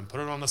serpent, put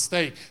it on the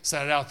stake,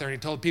 set it out there, and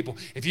he told people,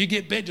 if you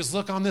get bit, just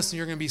look on this and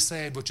you're going to be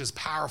saved, which is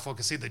powerful.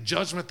 Because see, the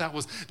judgment that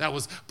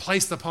was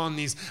placed upon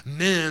these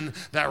men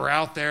that were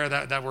out there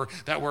that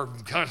were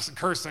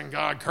cursing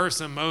God,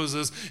 cursing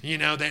Moses,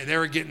 they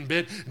were getting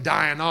bit,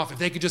 dying off. If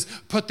they could just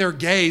put their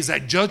gaze,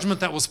 that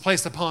judgment that was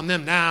placed upon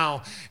them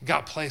now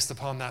got placed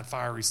upon that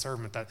fiery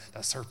serpent, that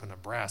serpent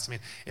of brass. I mean,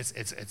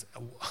 it's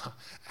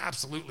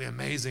absolutely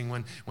amazing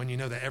when you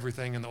know that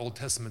everything in the Old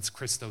Testament's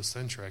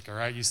Christocentric, all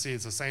right? You see,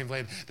 it's the same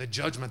way, the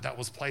judgment that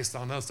was placed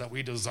on us that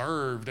we deserved,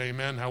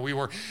 amen, how we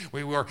were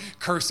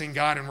cursing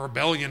God in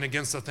rebellion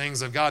against the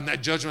things of God, and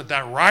that judgment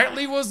that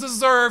rightly was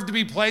deserved to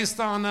be placed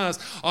on us.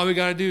 All we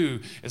got to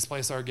do is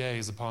place our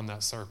gaze upon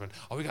that serpent.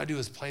 All we got to do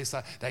is place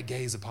that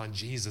gaze upon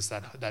Jesus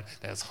that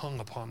is hung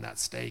upon that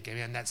stake.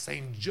 Amen. That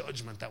same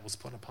judgment that was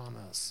put upon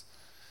us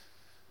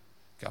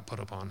got put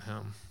upon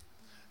him.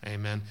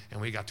 Amen.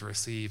 And we got to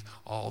receive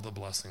all the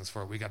blessings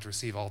for it. We got to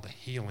receive all the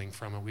healing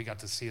from it. We got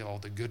to see all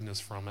the goodness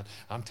from it.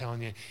 I'm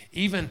telling you,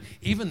 even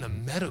the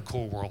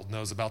medical world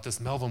knows about this.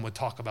 Melvin would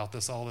talk about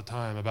this all the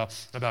time, about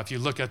if you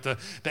look at the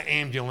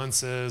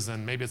ambulances,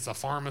 and maybe it's the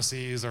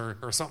pharmacies or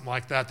something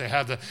like that, they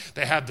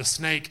have the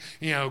snake,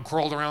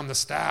 curled around the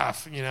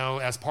staff,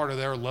 as part of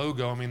their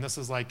logo. I mean, this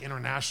is like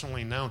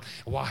internationally known.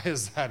 Why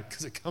is that?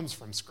 Because it comes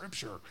from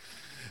Scripture.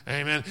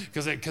 Amen.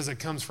 Because it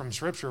comes from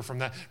Scripture, from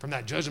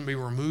that judgment be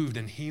removed,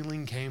 and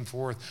healing came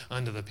forth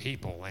unto the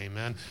people.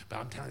 Amen. But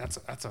I'm telling you,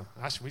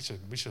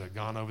 we should have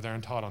gone over there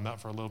and taught on that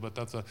for a little bit.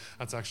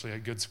 That's actually a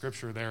good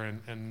Scripture there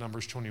in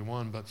Numbers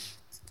 21.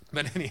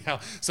 But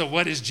anyhow, so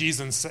what is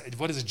Jesus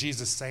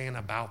saying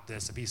about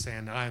this? If he's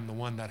saying, I am the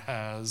one that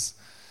has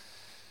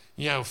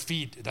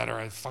feet that are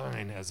as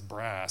fine as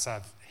brass,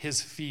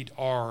 his feet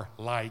are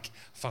like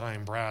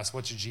fine brass.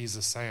 What's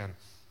Jesus saying?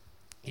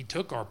 He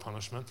took our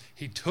punishment.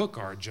 He took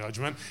our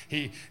judgment.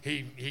 He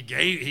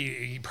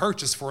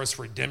purchased for us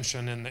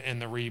redemption in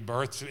the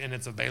rebirth, and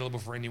it's available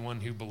for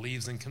anyone who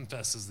believes and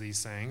confesses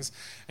these things.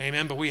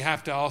 Amen. But we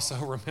have to also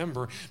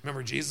remember,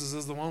 Jesus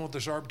is the one with the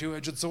sharp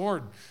two-edged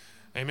sword.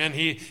 Amen.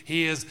 He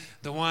is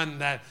the one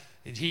that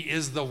he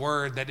is the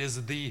word that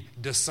is the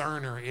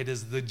discerner. It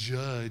is the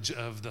judge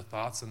of the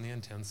thoughts and the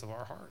intents of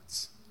our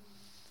hearts.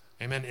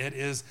 Amen. It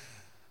is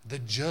the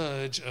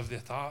judge of the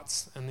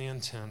thoughts and the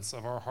intents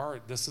of our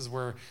heart. This is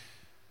where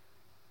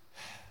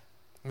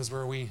This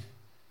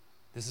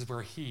is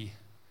where he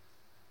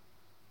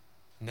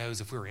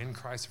knows if we're in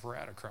Christ, if we're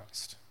out of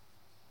Christ.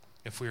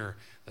 If we're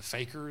the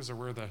fakers or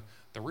we're the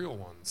real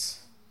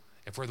ones.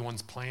 If we're the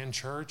ones playing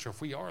church or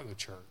if we are the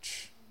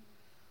church.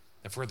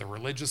 If we're the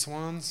religious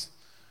ones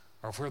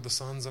or if we're the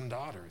sons and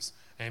daughters.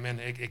 Amen.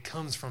 It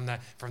comes from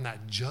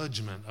that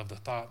judgment of the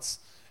thoughts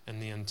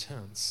and the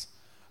intents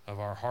of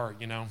our heart,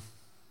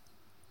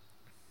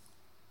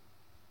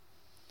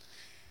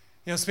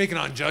 Speaking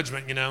on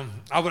judgment,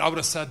 I would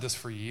have said this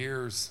for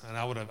years, and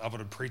I would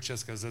have preached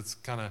this because this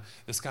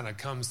kind of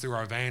comes through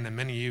our vein, and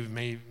many of you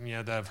may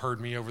that have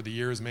heard me over the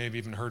years may have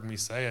even heard me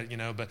say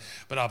it,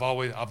 but I've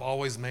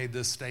always made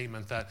this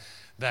statement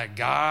that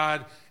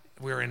God,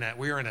 we're in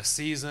a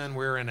season,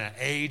 we're in an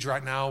age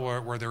right now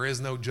where there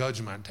is no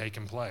judgment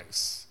taking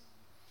place.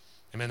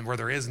 Amen. Where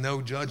there is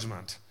no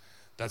judgment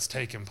that's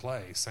taken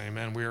place.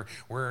 Amen.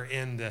 We're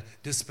in the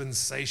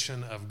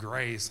dispensation of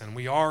grace, and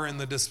we are in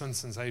the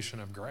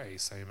dispensation of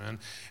grace. Amen.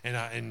 And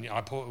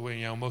I put,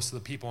 most of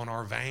the people in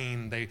our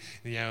vein, they,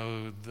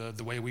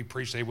 the way we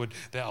preach,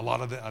 a lot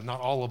of it, not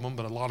all of them,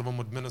 but a lot of them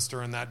would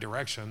minister in that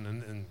direction.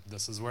 And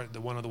this is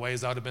one of the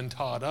ways I'd have been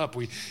taught up.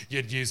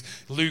 You'd use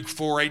Luke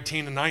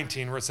 4:18 and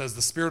 19, where it says,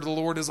 "The Spirit of the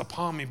Lord is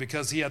upon me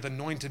because He hath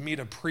anointed me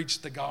to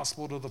preach the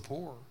gospel to the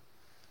poor.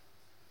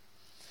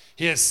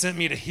 He has sent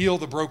me to heal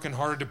the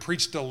brokenhearted, to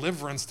preach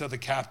deliverance to the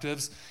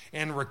captives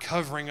and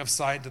recovering of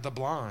sight to the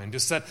blind, to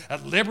set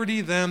at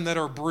liberty them that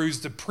are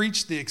bruised, to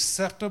preach the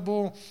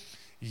acceptable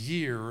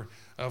year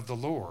of the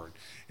Lord."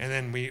 And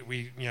then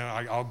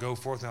I'll go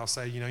forth and I'll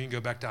say, you can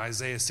go back to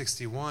Isaiah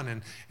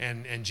 61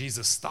 and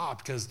Jesus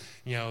stopped because,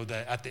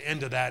 at the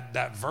end of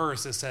that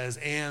verse it says,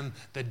 "And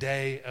the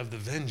day of the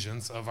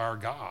vengeance of our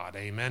God."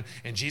 Amen.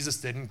 And Jesus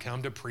didn't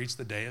come to preach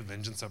the day of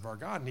vengeance of our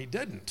God, and He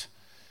didn't.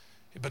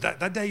 But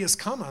that day is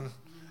coming.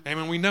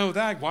 Amen. We know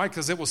that. Why?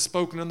 Because it was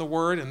spoken in the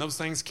Word, and those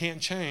things can't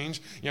change.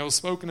 It was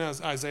spoken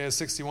as Isaiah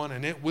 61,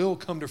 and it will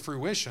come to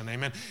fruition.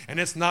 Amen. And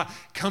it's not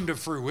come to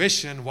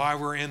fruition while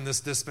we're in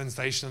this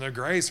dispensation of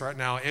grace right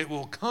now. It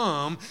will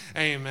come,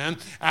 amen,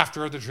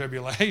 after the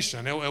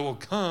tribulation. It will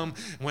come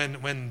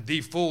when the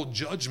full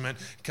judgment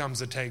comes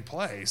to take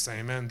place.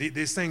 Amen.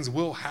 These things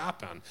will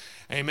happen.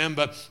 Amen.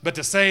 But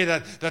to say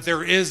that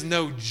there is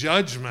no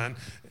judgment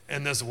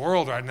in this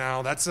world right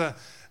now,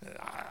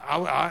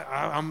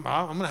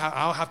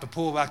 I'll have to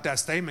pull back that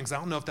statement because I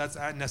don't know if that's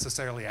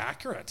necessarily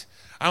accurate.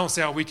 I don't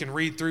see how we can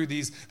read through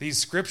these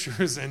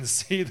scriptures and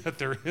see that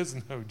there is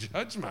no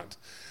judgment.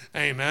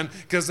 Amen.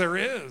 Because there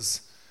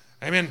is.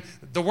 Amen.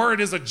 The Word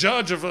is a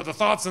judge of the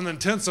thoughts and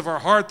intents of our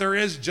heart. There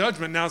is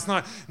judgment. Now, it's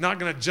not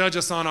going to judge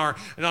us on a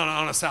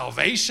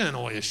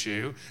salvational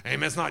issue.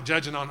 Amen. It's not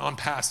judging on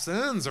past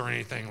sins or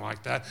anything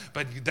like that.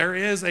 But there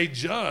is a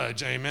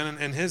judge. Amen.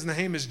 And His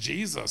name is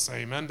Jesus.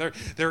 Amen.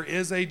 There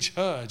is a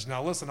judge.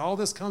 Now, listen, all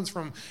this comes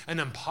from an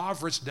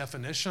impoverished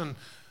definition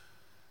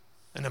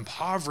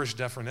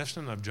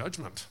of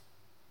judgment.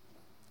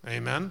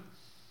 Amen.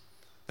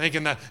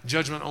 Thinking that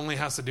judgment only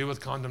has to do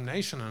with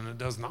condemnation, and it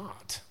does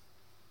not.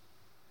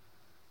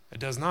 It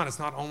does not. It's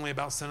not only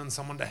about sending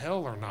someone to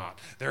hell or not.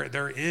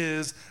 There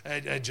is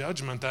a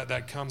judgment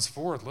that comes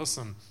forth.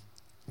 Listen,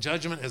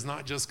 judgment is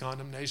not just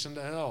condemnation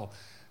to hell.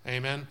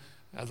 Amen.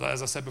 As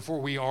I said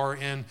before, we are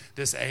in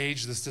this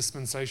age, this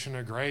dispensation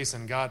of grace,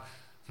 and God,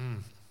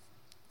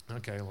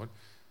 okay, Lord.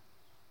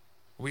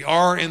 We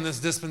are in this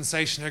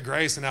dispensation of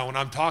grace. And now when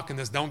I'm talking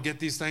this, don't get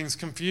these things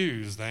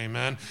confused.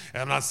 Amen.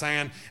 And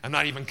I'm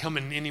not even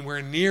coming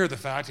anywhere near the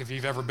fact, if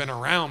you've ever been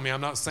around me, I'm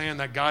not saying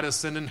that God is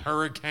sending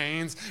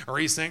hurricanes or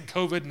He sent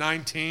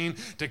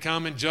COVID-19 to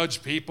come and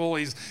judge people.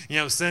 He's,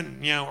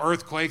 sent,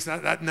 earthquakes.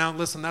 Now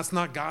listen, that's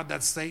not God.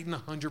 That's Satan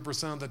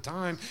 100% of the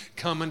time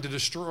coming to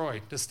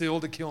destroy, to steal,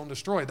 to kill, and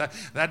destroy.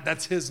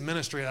 That's his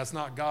ministry. That's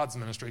not God's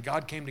ministry.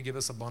 God came to give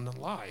us abundant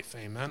life.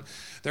 Amen.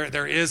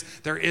 There is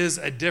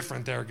a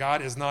difference there.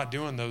 God is not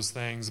doing those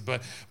things,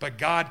 but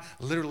God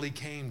literally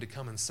came to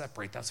come and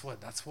separate. That's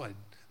what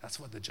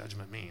the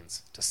judgment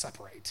means, to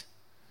separate.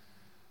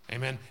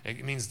 Amen.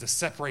 It means to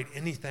separate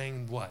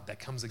anything that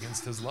comes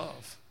against His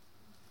love.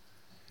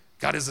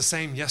 God is the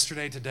same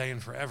yesterday, today,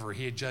 and forever.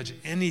 He'd judge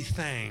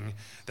anything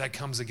that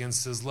comes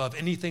against His love,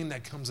 anything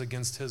that comes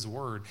against His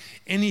word,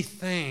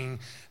 anything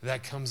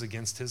that comes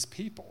against His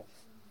people.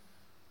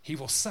 He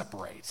will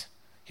separate.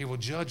 He will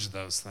judge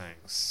those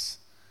things,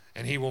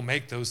 and He will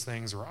make those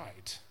things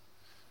right.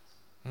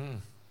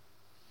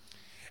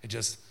 It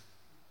just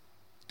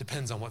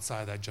depends on what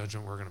side of that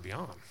judgment we're going to be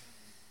on.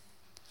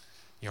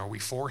 Are we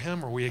for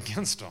Him or are we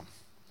against Him?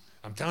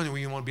 I'm telling you,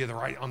 we want to be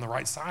on the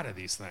right side of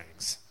these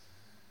things.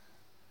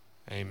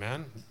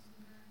 Amen.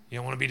 You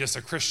don't want to be just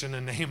a Christian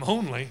in name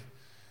only.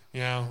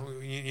 You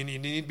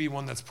need to be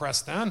one that's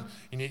pressed in.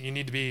 You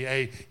need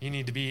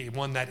to be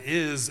one that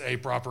is a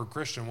proper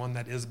Christian, one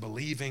that is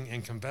believing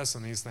and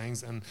confessing these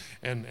things and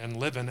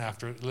living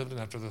after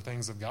the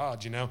things of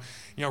God.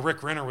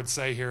 Rick Renner would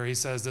say here. He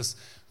says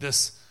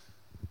this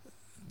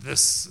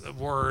this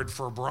word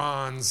for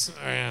bronze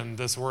and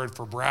this word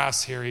for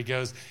brass here, he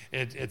goes,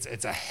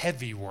 it's a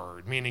heavy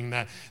word, meaning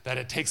that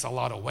it takes a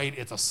lot of weight.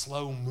 It's a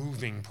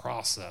slow-moving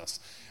process.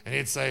 And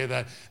he'd say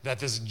that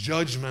this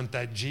judgment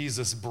that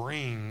Jesus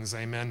brings,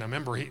 amen. Now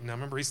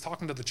remember, he's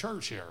talking to the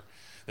church here.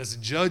 This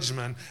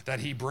judgment that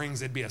he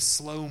brings, it'd be a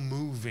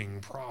slow-moving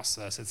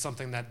process. It's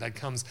something that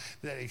comes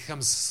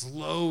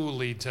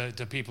slowly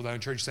to people that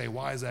in church say,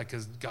 why is that?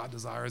 Because God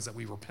desires that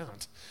we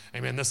repent.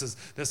 Amen. This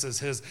is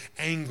his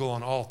angle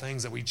on all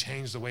things, that we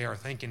change the way our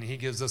thinking. He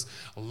gives us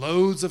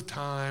loads of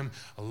time,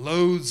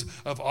 loads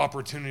of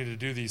opportunity to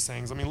do these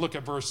things. I mean, look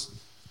at verse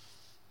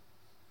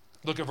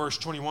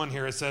 21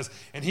 here. It says,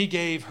 and he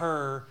gave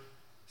her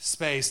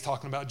space,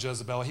 talking about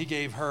Jezebel, he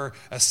gave her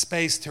a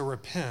space to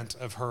repent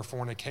of her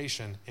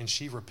fornication, and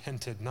she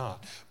repented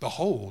not.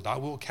 Behold, I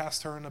will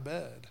cast her in a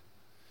bed,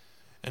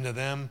 and to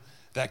them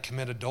that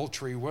commit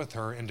adultery with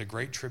her into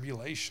great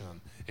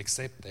tribulation,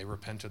 except they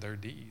repent of their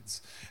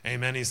deeds.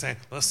 Amen. He's saying,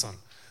 listen,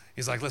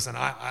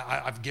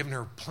 I've given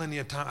her plenty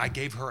of time. I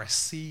gave her a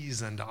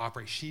season to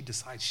operate. She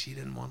decides she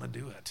didn't want to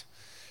do it.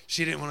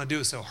 She didn't want to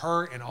do it. So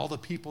her and all the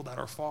people that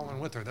are following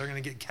with her, they're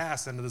going to get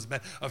cast into this bed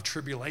of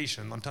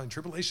tribulation. I'm telling you,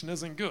 tribulation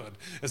isn't good.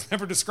 It's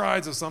never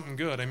described as something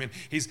good. I mean,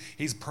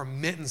 he's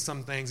permitting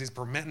some things. He's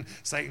permitting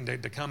Satan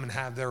to come and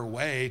have their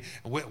way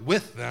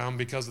with them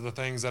because of the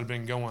things that have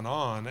been going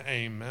on.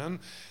 Amen.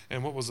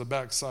 And what was the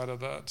backside of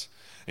that?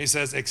 He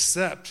says,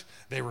 except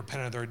they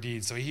repent of their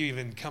deeds. So he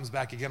even comes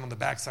back again on the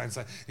backside and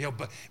says,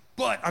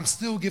 but I'm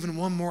still giving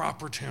one more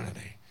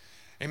opportunity.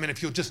 Amen.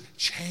 If you'll just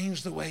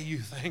change the way you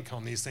think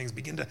on these things,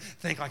 begin to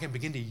think like and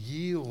begin to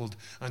yield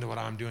unto what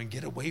I'm doing.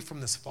 Get away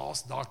from this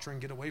false doctrine.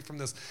 Get away from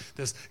this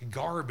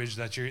garbage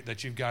that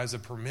you guys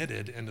have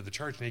permitted into the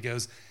church. And he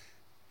goes,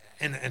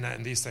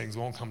 and these things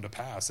won't come to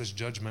pass. This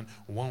judgment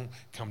won't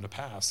come to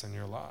pass in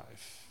your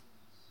life.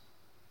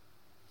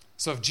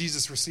 So if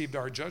Jesus received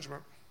our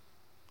judgment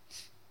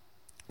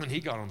when he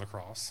got on the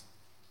cross,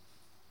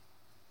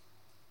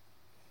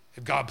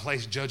 if God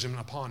placed judgment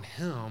upon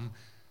him,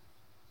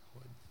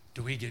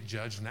 do we get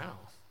judged now?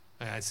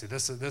 And I say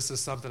this is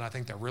something I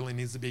think that really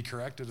needs to be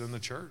corrected in the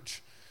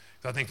church.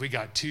 I think we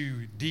got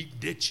two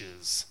deep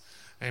ditches.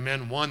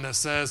 Amen. One that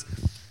says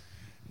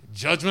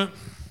judgment,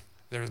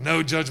 there's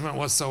no judgment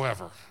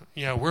whatsoever.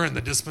 We're in the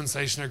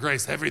dispensation of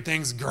grace.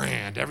 Everything's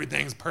grand.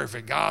 Everything's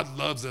perfect. God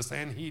loves us,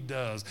 and he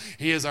does.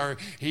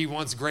 He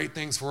wants great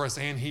things for us,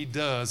 and he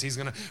does. He's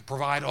going to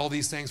provide all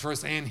these things for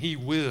us, and he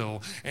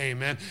will.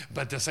 Amen.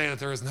 But to say that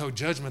there is no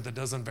judgment, that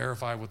doesn't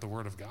verify with the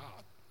word of God.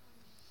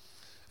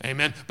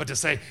 Amen. But to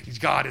say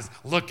God is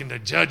looking to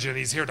judge you and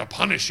he's here to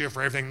punish you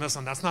for everything,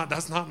 listen, that's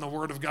not in the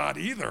word of God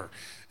either.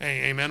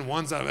 Amen.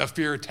 One's a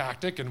fear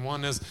tactic, and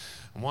one is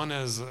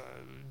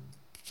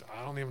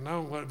I don't even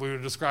know what we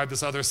would describe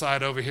this other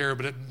side over here,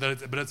 but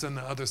it's in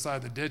the other side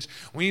of the ditch.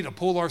 We need to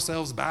pull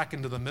ourselves back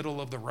into the middle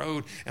of the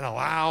road and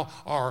allow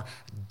our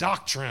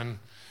doctrine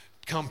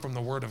to come from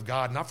the word of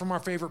God, not from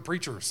our favorite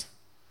preachers.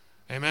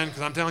 Amen.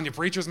 Because I'm telling you,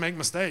 preachers make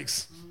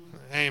mistakes.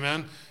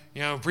 Amen.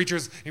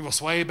 Preachers, he will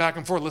sway back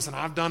and forth. Listen,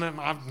 I've done it.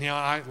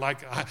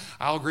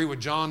 I'll agree with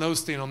John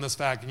Osteen on this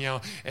fact.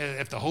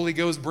 If the Holy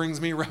Ghost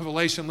brings me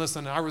revelation,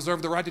 listen, I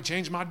reserve the right to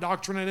change my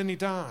doctrine at any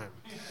time.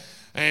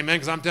 Amen.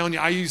 Because I'm telling you,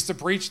 I used to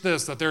preach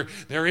this, that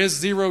there is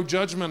zero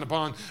judgment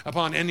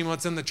upon anyone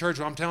that's in the church.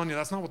 But I'm telling you,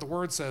 that's not what the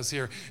word says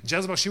here.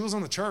 Jezebel, she was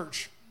in the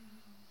church.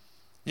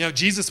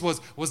 Jesus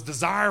was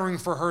desiring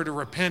for her to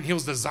repent. He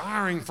was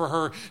desiring for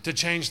her to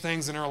change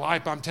things in her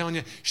life. But I'm telling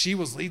you, she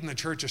was leading the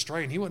church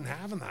astray, and he wasn't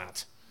having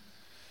that.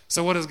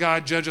 So what does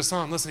God judge us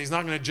on? Listen, he's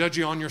not going to judge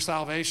you on your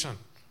salvation.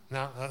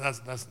 No,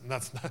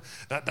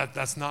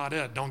 that's not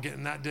it. Don't get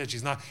in that ditch.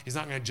 He's not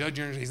going to judge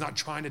you. He's not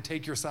trying to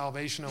take your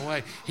salvation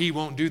away. He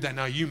won't do that.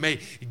 Now, you may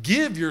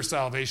give your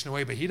salvation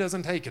away, but he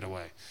doesn't take it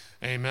away.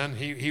 Amen.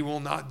 He will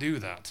not do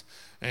that.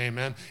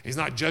 Amen. He's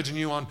not judging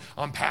you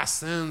on past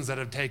sins that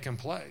have taken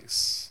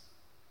place.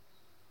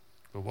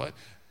 But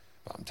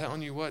I'm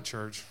telling you what,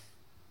 church,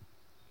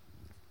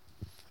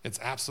 it's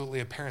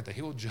absolutely apparent that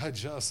he will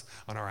judge us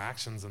on our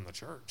actions in the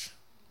church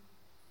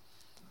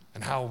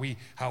and how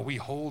we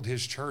hold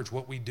his church,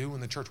 what we do in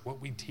the church, what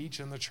we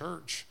teach in the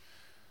church,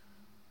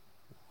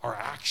 our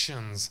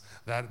actions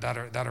that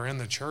are in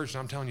the church. And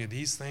I'm telling you,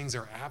 these things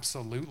are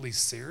absolutely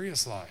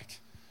serious. Like,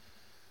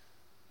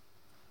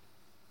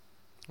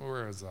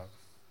 where is that?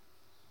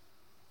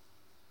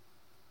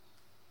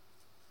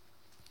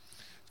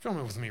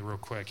 Come with me real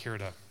quick here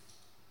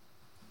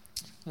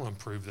I want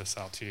to prove this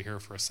out to you here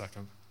for a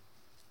second.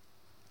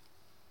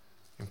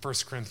 In 1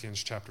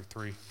 Corinthians chapter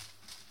 3.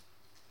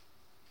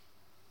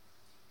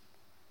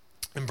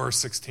 In verse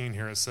 16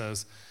 here it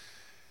says,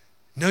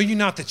 know you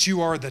not that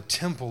you are the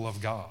temple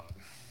of God,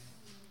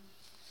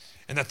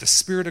 and that the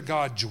Spirit of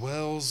God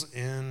dwells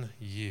in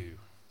you?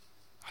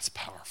 That's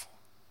powerful.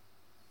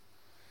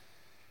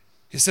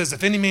 He says,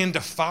 if any man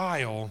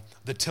defile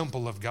the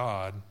temple of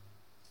God,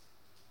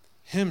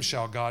 him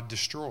shall God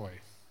destroy.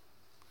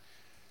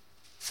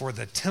 For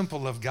the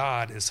temple of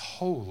God is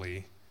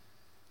holy,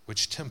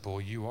 which temple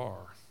you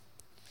are.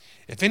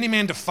 If any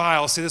man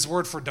defile, see this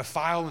word for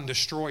defile and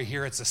destroy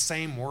here, it's the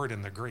same word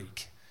in the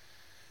Greek.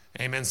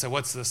 Amen. So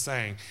what's this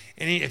saying?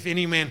 If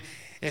any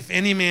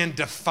man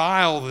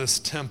defile this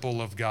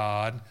temple of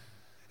God,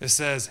 it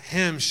says,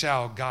 him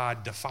shall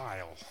God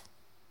defile.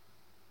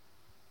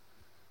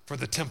 For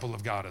the temple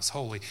of God is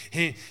holy.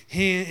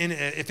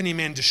 If any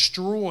man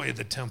destroy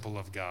the temple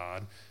of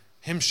God,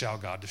 him shall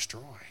God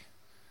destroy.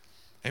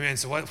 Amen.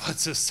 So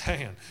what's this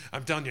saying?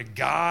 I'm telling you,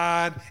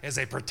 God is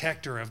a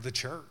protector of the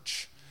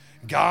church.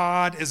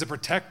 God is a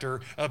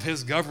protector of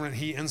his government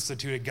he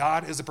instituted.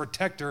 God is a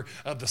protector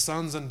of the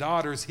sons and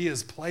daughters he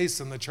has placed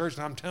in the church.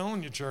 And I'm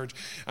telling you, church,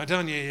 I'm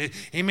telling you,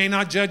 he may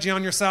not judge you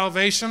on your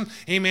salvation.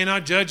 He may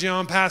not judge you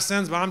on past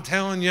sins, but I'm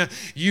telling you,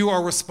 you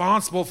are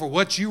responsible for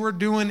what you are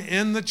doing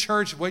in the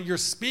church, what you're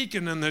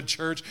speaking in the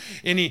church,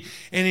 any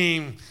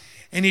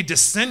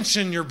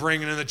dissension you're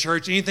bringing in the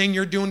church, anything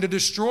you're doing to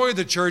destroy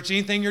the church,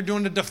 anything you're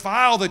doing to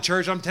defile the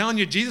church. I'm telling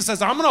you, Jesus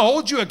says, I'm going to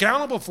hold you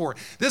accountable for it.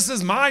 This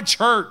is my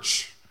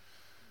church.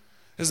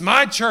 This is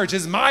my church.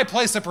 This is my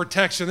place of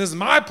protection. This is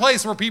my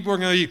place where people are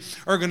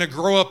going to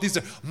grow up. This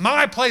is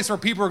my place where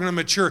people are going to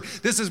mature.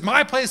 This is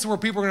my place where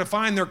people are going to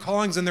find their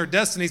callings and their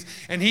destinies.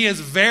 And he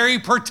is very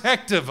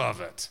protective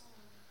of it.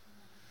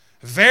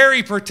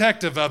 Very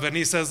protective of it. And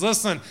he says,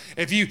 listen,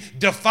 if you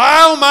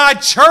defile my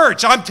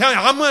church, I'm telling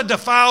you, I'm going to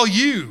defile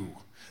you.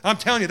 I'm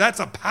telling you, that's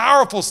a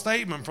powerful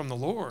statement from the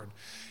Lord.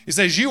 He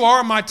says, you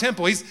are my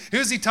temple. He's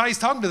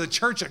talking to the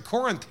church at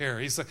Corinth here.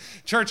 He's the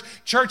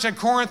church at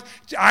Corinth,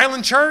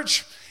 Island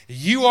Church,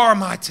 you are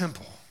my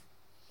temple.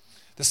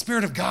 The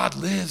Spirit of God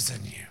lives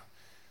in you.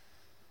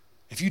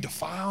 If you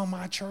defile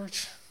my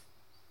church,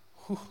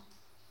 I'm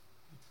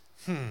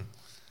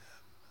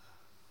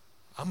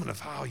going to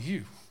defile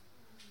you.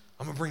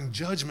 I'm going to bring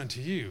judgment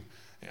to you.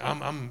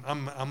 I'm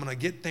going to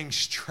get things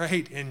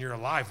straight in your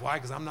life. Why?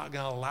 Because I'm not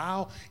going to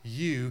allow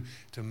you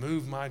to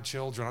move my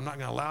children. I'm not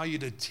going to allow you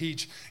to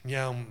teach,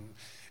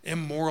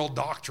 immoral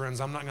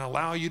doctrines. I'm not going to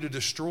allow you to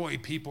destroy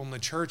people in the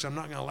church. I'm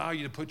not going to allow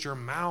you to put your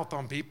mouth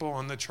on people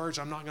in the church.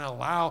 I'm not going to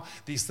allow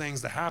these things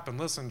to happen.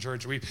 Listen,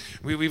 church,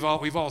 we've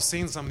all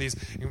seen some of these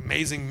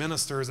amazing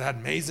ministers that had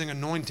amazing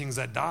anointings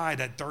that died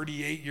at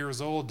 38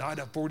 years old, died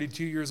at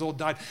 42 years old,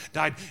 died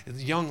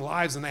young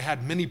lives, and they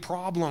had many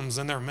problems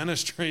in their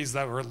ministries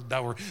that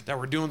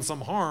were doing some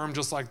harm,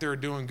 just like they're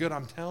doing good.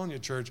 I'm telling you,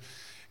 church,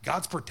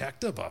 God's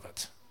protective of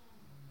it.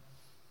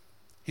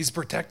 He's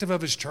protective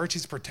of his church.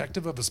 He's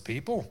protective of his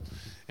people.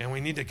 And we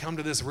need to come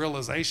to this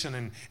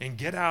realization and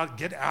get out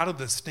of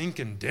the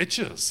stinking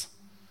ditches.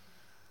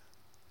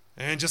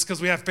 And just because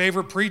we have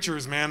favorite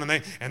preachers, man, and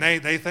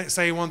they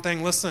say one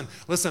thing, listen,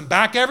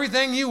 back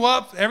everything you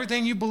up,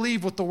 everything you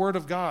believe with the word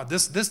of God.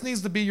 This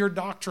needs to be your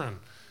doctrine.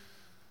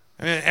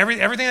 I mean,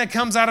 everything that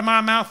comes out of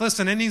my mouth,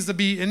 listen, it needs to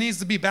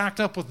be backed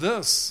up with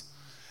this.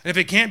 And if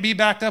it can't be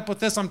backed up with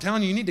this, I'm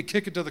telling you, you need to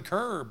kick it to the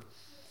curb.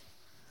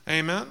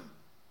 Amen.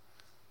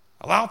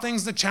 Allow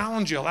things to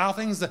challenge you. Allow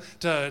things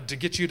to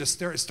get you to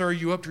stir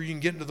you up to where you can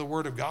get into the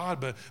Word of God.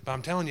 But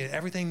I'm telling you,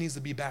 everything needs to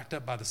be backed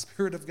up by the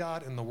Spirit of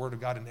God and the Word of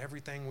God in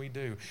everything we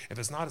do. If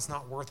it's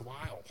not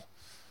worthwhile.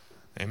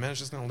 Amen. It's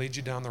just going to lead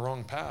you down the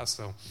wrong path.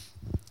 So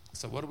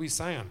what are we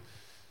saying?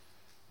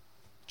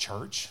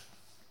 Church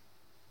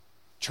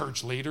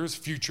leaders,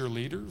 future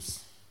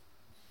leaders.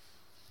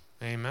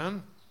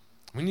 Amen.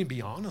 We need to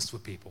be honest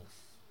with people.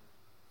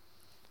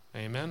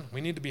 Amen.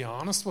 We need to be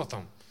honest with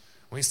them.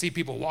 When we see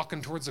people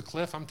walking towards a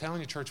cliff, I'm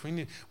telling you, church, we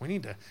need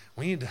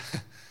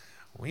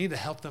to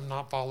help them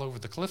not fall over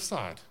the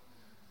cliffside.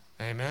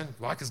 Amen.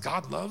 Why? Because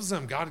God loves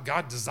them.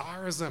 God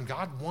desires them.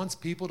 God wants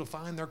people to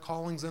find their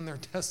callings and their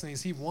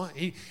destinies.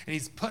 And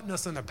He's putting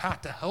us in the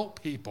path to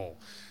help people.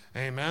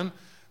 Amen.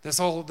 This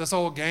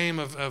whole game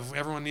of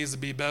everyone needs to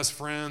be best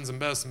friends and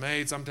best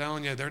mates. I'm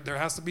telling you, there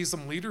has to be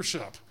some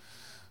leadership.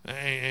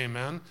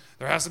 Amen.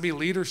 There has to be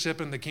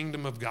leadership in the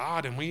kingdom of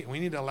God, and we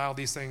need to allow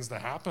these things to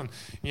happen.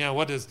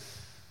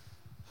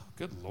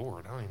 Good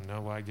Lord, I don't even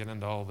know why I get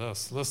into all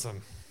this.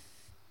 Listen.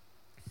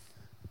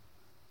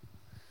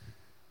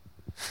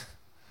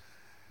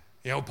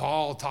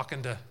 Paul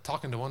talking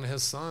to one of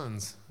his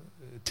sons,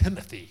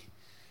 Timothy.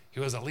 He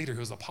was a leader, he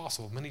was an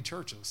apostle of many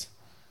churches.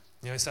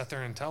 He sat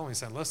there and told him, he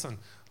said, listen,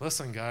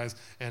 guys,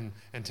 and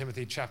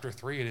Timothy chapter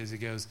 3 it is, he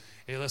goes,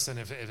 hey, listen,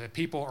 if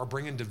people are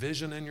bringing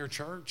division in your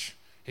church,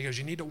 he goes,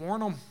 you need to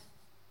warn them.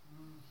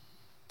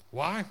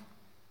 Why?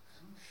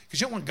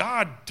 Because you don't want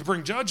God to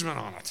bring judgment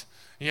on it.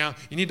 You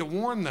need to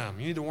warn them.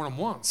 You need to warn them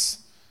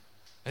once.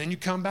 And then you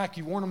come back,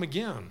 you warn them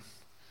again.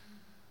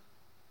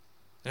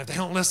 And if they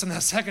don't listen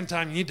that second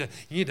time, you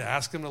need to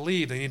ask them to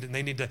leave. They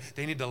need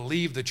to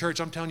leave the church.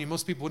 I'm telling you,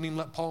 most people wouldn't even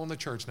let Paul in the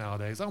church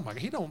nowadays. Oh my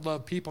God, he don't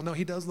love people. No,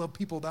 he does love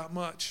people that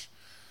much.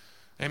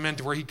 Amen.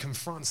 To where he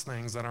confronts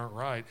things that aren't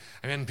right.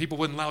 People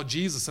wouldn't allow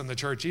Jesus in the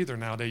church either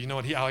nowadays. You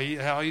know how he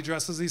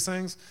addresses these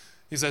things?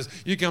 He says,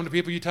 you come to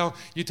people, you tell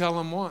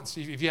them once.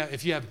 If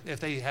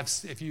they have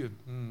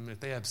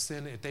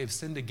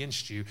sinned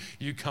against you,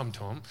 you come to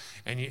them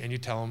and you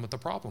tell them what the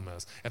problem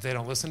is. If they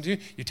don't listen to you,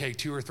 you take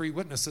 2 or 3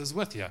 witnesses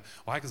with you.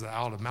 Why? Because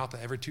out of the mouth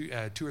of every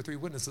 2 or 3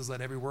 witnesses, let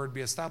every word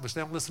be established.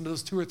 They don't listen to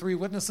those 2 or 3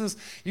 witnesses,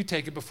 you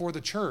take it before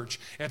the church.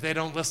 If they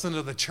don't listen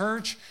to the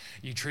church,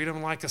 you treat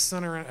them like a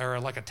sinner or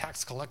like a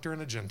tax collector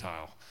and a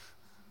Gentile.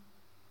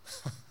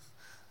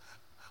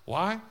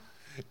 Why?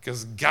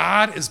 Because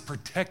God is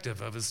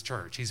protective of his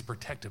church. He's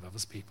protective of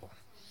his people.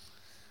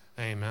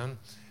 Amen.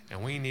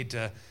 And we need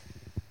to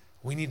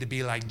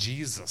be like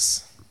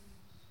Jesus.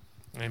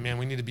 Amen.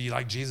 We need to be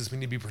like Jesus. We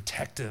need to be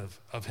protective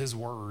of his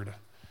word,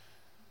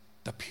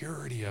 the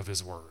purity of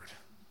his word.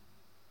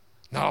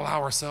 Not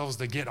allow ourselves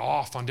to get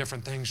off on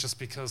different things just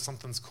because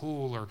something's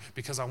cool or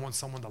because I want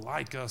someone to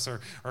like us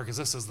or because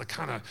this is the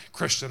kind of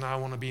Christian I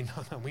want to be. No,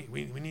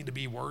 we need to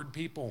be word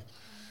people,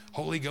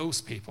 Holy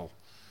Ghost people.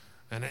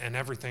 And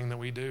everything that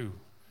we do.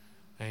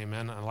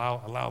 Amen.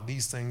 Allow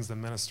these things to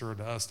minister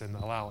to us and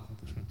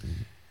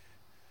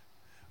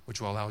which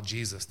will allow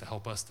Jesus to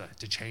help us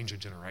to change a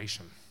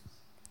generation.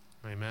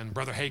 Amen.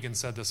 Brother Hagin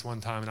said this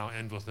one time, and I'll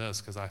end with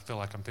this because I feel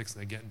like I'm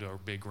fixing to get into a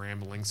big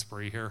rambling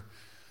spree here.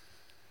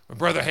 But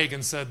Brother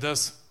Hagin said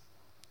this.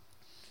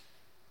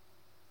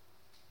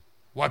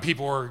 Why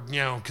people are,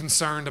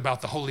 concerned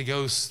about the Holy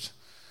Ghost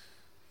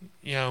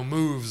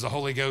moves, the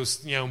Holy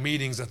Ghost,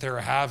 meetings that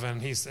they're having.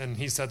 He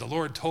said, the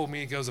Lord told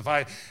me, he goes, if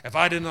I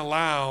didn't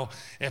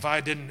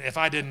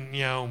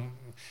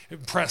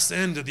press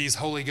into these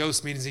Holy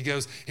Ghost meetings, he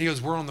goes,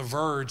 we're on the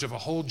verge of a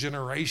whole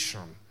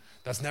generation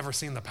that's never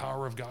seen the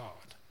power of God.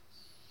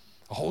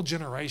 A whole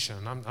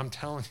generation. I'm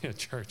telling you,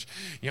 church,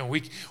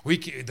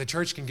 the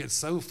church can get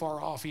so far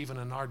off even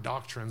in our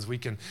doctrines. We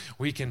can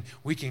go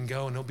and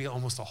there'll be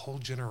almost a whole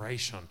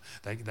generation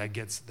that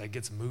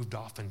gets moved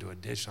off into a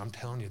ditch. I'm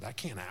telling you, that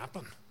can't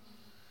happen.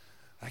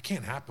 That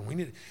can't happen. We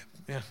need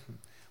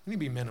to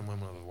be men and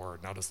women of the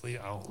word. Now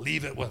I'll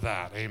leave it with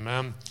that.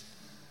 Amen.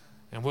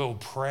 And we'll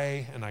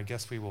pray, and I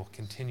guess we will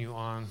continue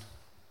on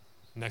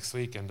next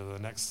week into the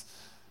next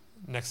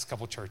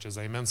couple churches.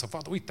 Amen. So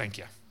Father, we thank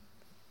you.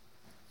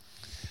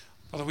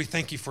 Father, we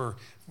thank you for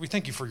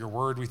your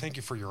word. We thank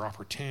you for your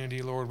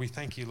opportunity, Lord. We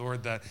thank you,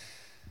 Lord, that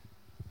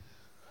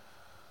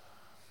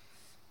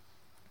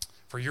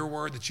for your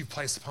word that you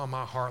placed upon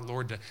my heart,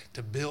 Lord,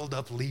 to build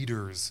up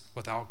leaders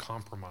without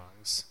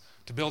compromise,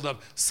 to build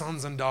up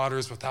sons and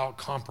daughters without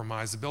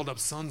compromise, to build up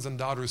sons and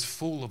daughters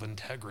full of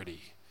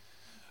integrity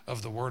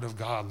of the word of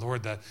God,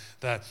 Lord, that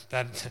they're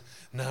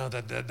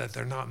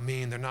not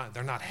mean, they're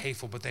not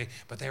hateful, but they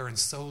are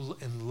so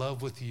in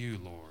love with you,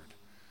 Lord.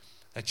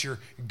 That your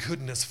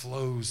goodness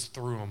flows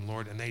through them,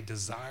 Lord, and they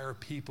desire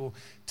people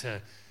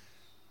to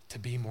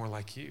be more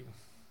like you.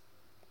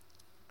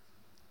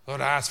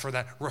 Lord, I ask for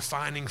that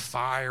refining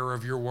fire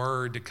of your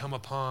word to come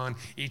upon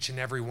each and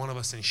every one of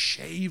us and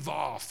shave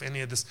off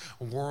any of this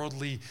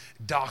worldly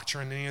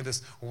doctrine, any of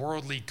this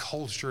worldly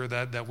culture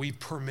that we've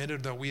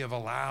permitted, that we have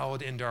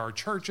allowed into our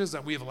churches,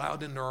 that we have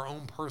allowed into our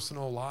own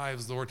personal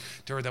lives, Lord,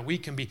 that we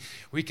can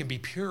be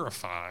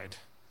purified.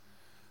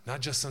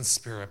 Not just in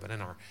spirit,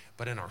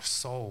 but in our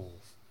soul.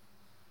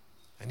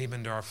 And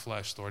even to our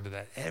flesh, Lord,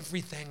 that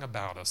everything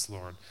about us,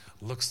 Lord,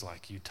 looks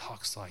like you,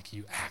 talks like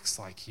you, acts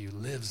like you,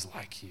 lives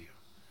like you.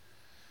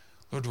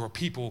 Lord, where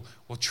people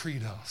will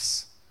treat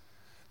us.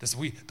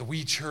 The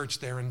wee church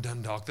there in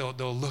Dundalk, they'll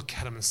look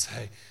at them and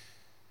say,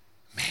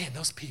 man,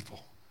 those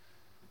people,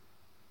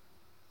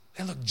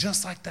 they look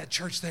just like that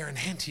church there in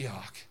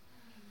Antioch.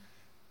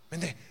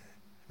 Man,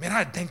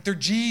 I'd think they're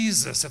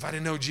Jesus if I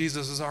didn't know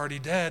Jesus was already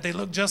dead. They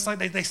look just like,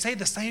 they say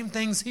the same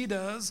things he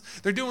does.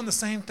 They're doing the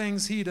same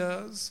things he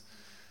does.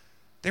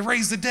 They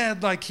raise the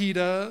dead like he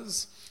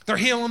does. They're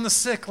healing the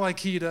sick like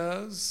he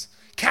does.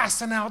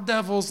 Casting out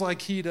devils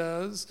like he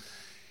does.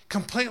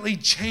 Completely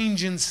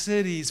changing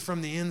cities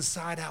from the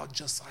inside out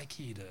just like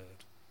he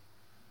did.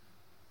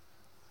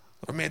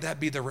 Lord, may that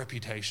be the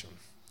reputation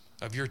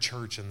of your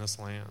church in this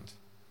land.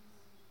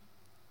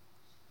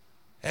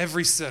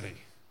 Every city,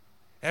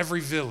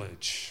 every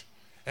village,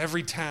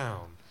 every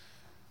town,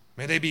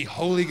 may they be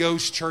Holy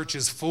Ghost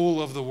churches full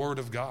of the Word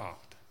of God.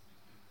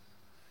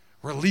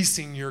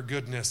 Releasing your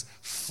goodness,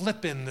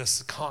 flipping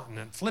this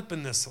continent,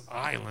 flipping this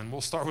island. We'll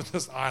start with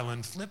this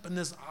island, flipping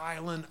this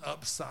island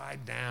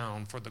upside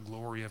down for the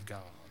glory of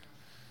God.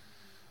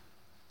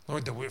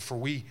 Lord, for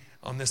we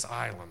on this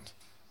island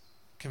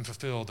can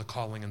fulfill the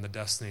calling and the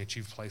destiny that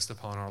you've placed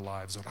upon our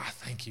lives. Lord, I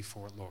thank you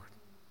for it, Lord.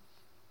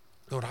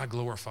 Lord, I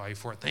glorify you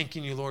for it.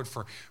 Thanking you, Lord,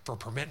 for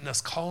permitting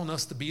us, calling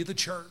us to be the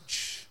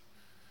church.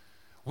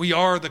 We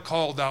are the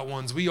called out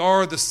ones. We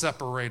are the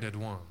separated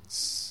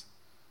ones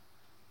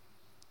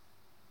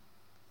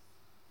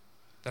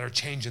that are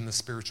changing the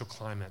spiritual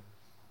climate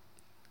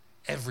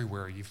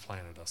everywhere you've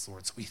planted us,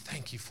 Lord. So we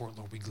thank you for it,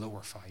 Lord. We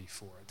glorify you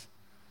for it.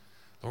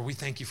 Lord, we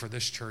thank you for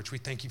this church. We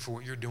thank you for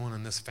what you're doing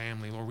in this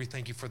family. Lord, we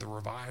thank you for the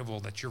revival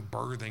that you're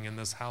birthing in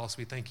this house.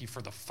 We thank you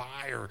for the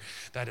fire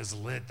that is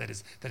lit, that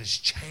is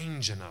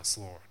changing us,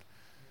 Lord.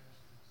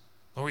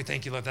 Lord, we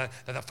thank you, Lord,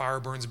 that fire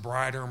burns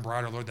brighter and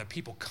brighter, Lord, that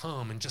people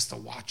come and just to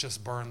watch us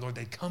burn, Lord,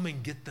 they come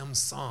and get them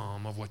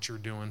some of what you're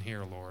doing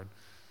here, Lord,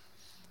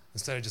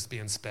 instead of just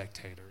being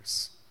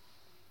spectators.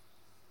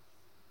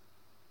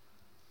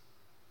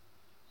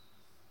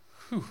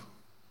 Whew.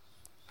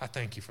 I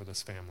thank you for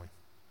this family.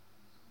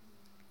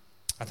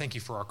 I thank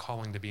you for our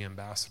calling to be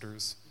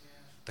ambassadors,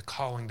 the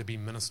calling to be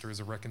ministers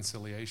of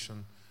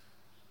reconciliation.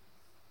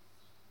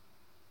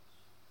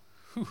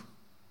 Whew.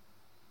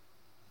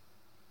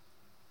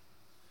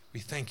 We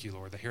thank you,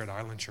 Lord, that here at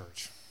Island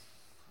Church,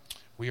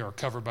 we are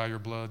covered by your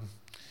blood,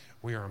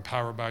 we are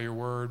empowered by your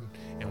word,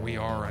 and we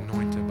are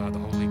anointed by the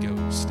Holy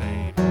Ghost.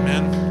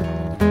 Amen.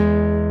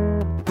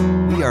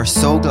 We are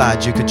so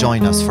glad you could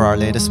join us for our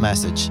latest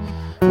message.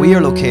 We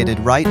are located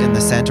right in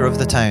the center of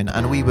the town,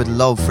 and we would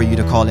love for you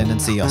to call in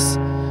and see us.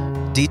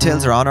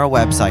 Details are on our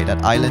website at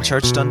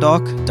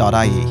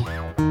islandchurchdundalk.ie.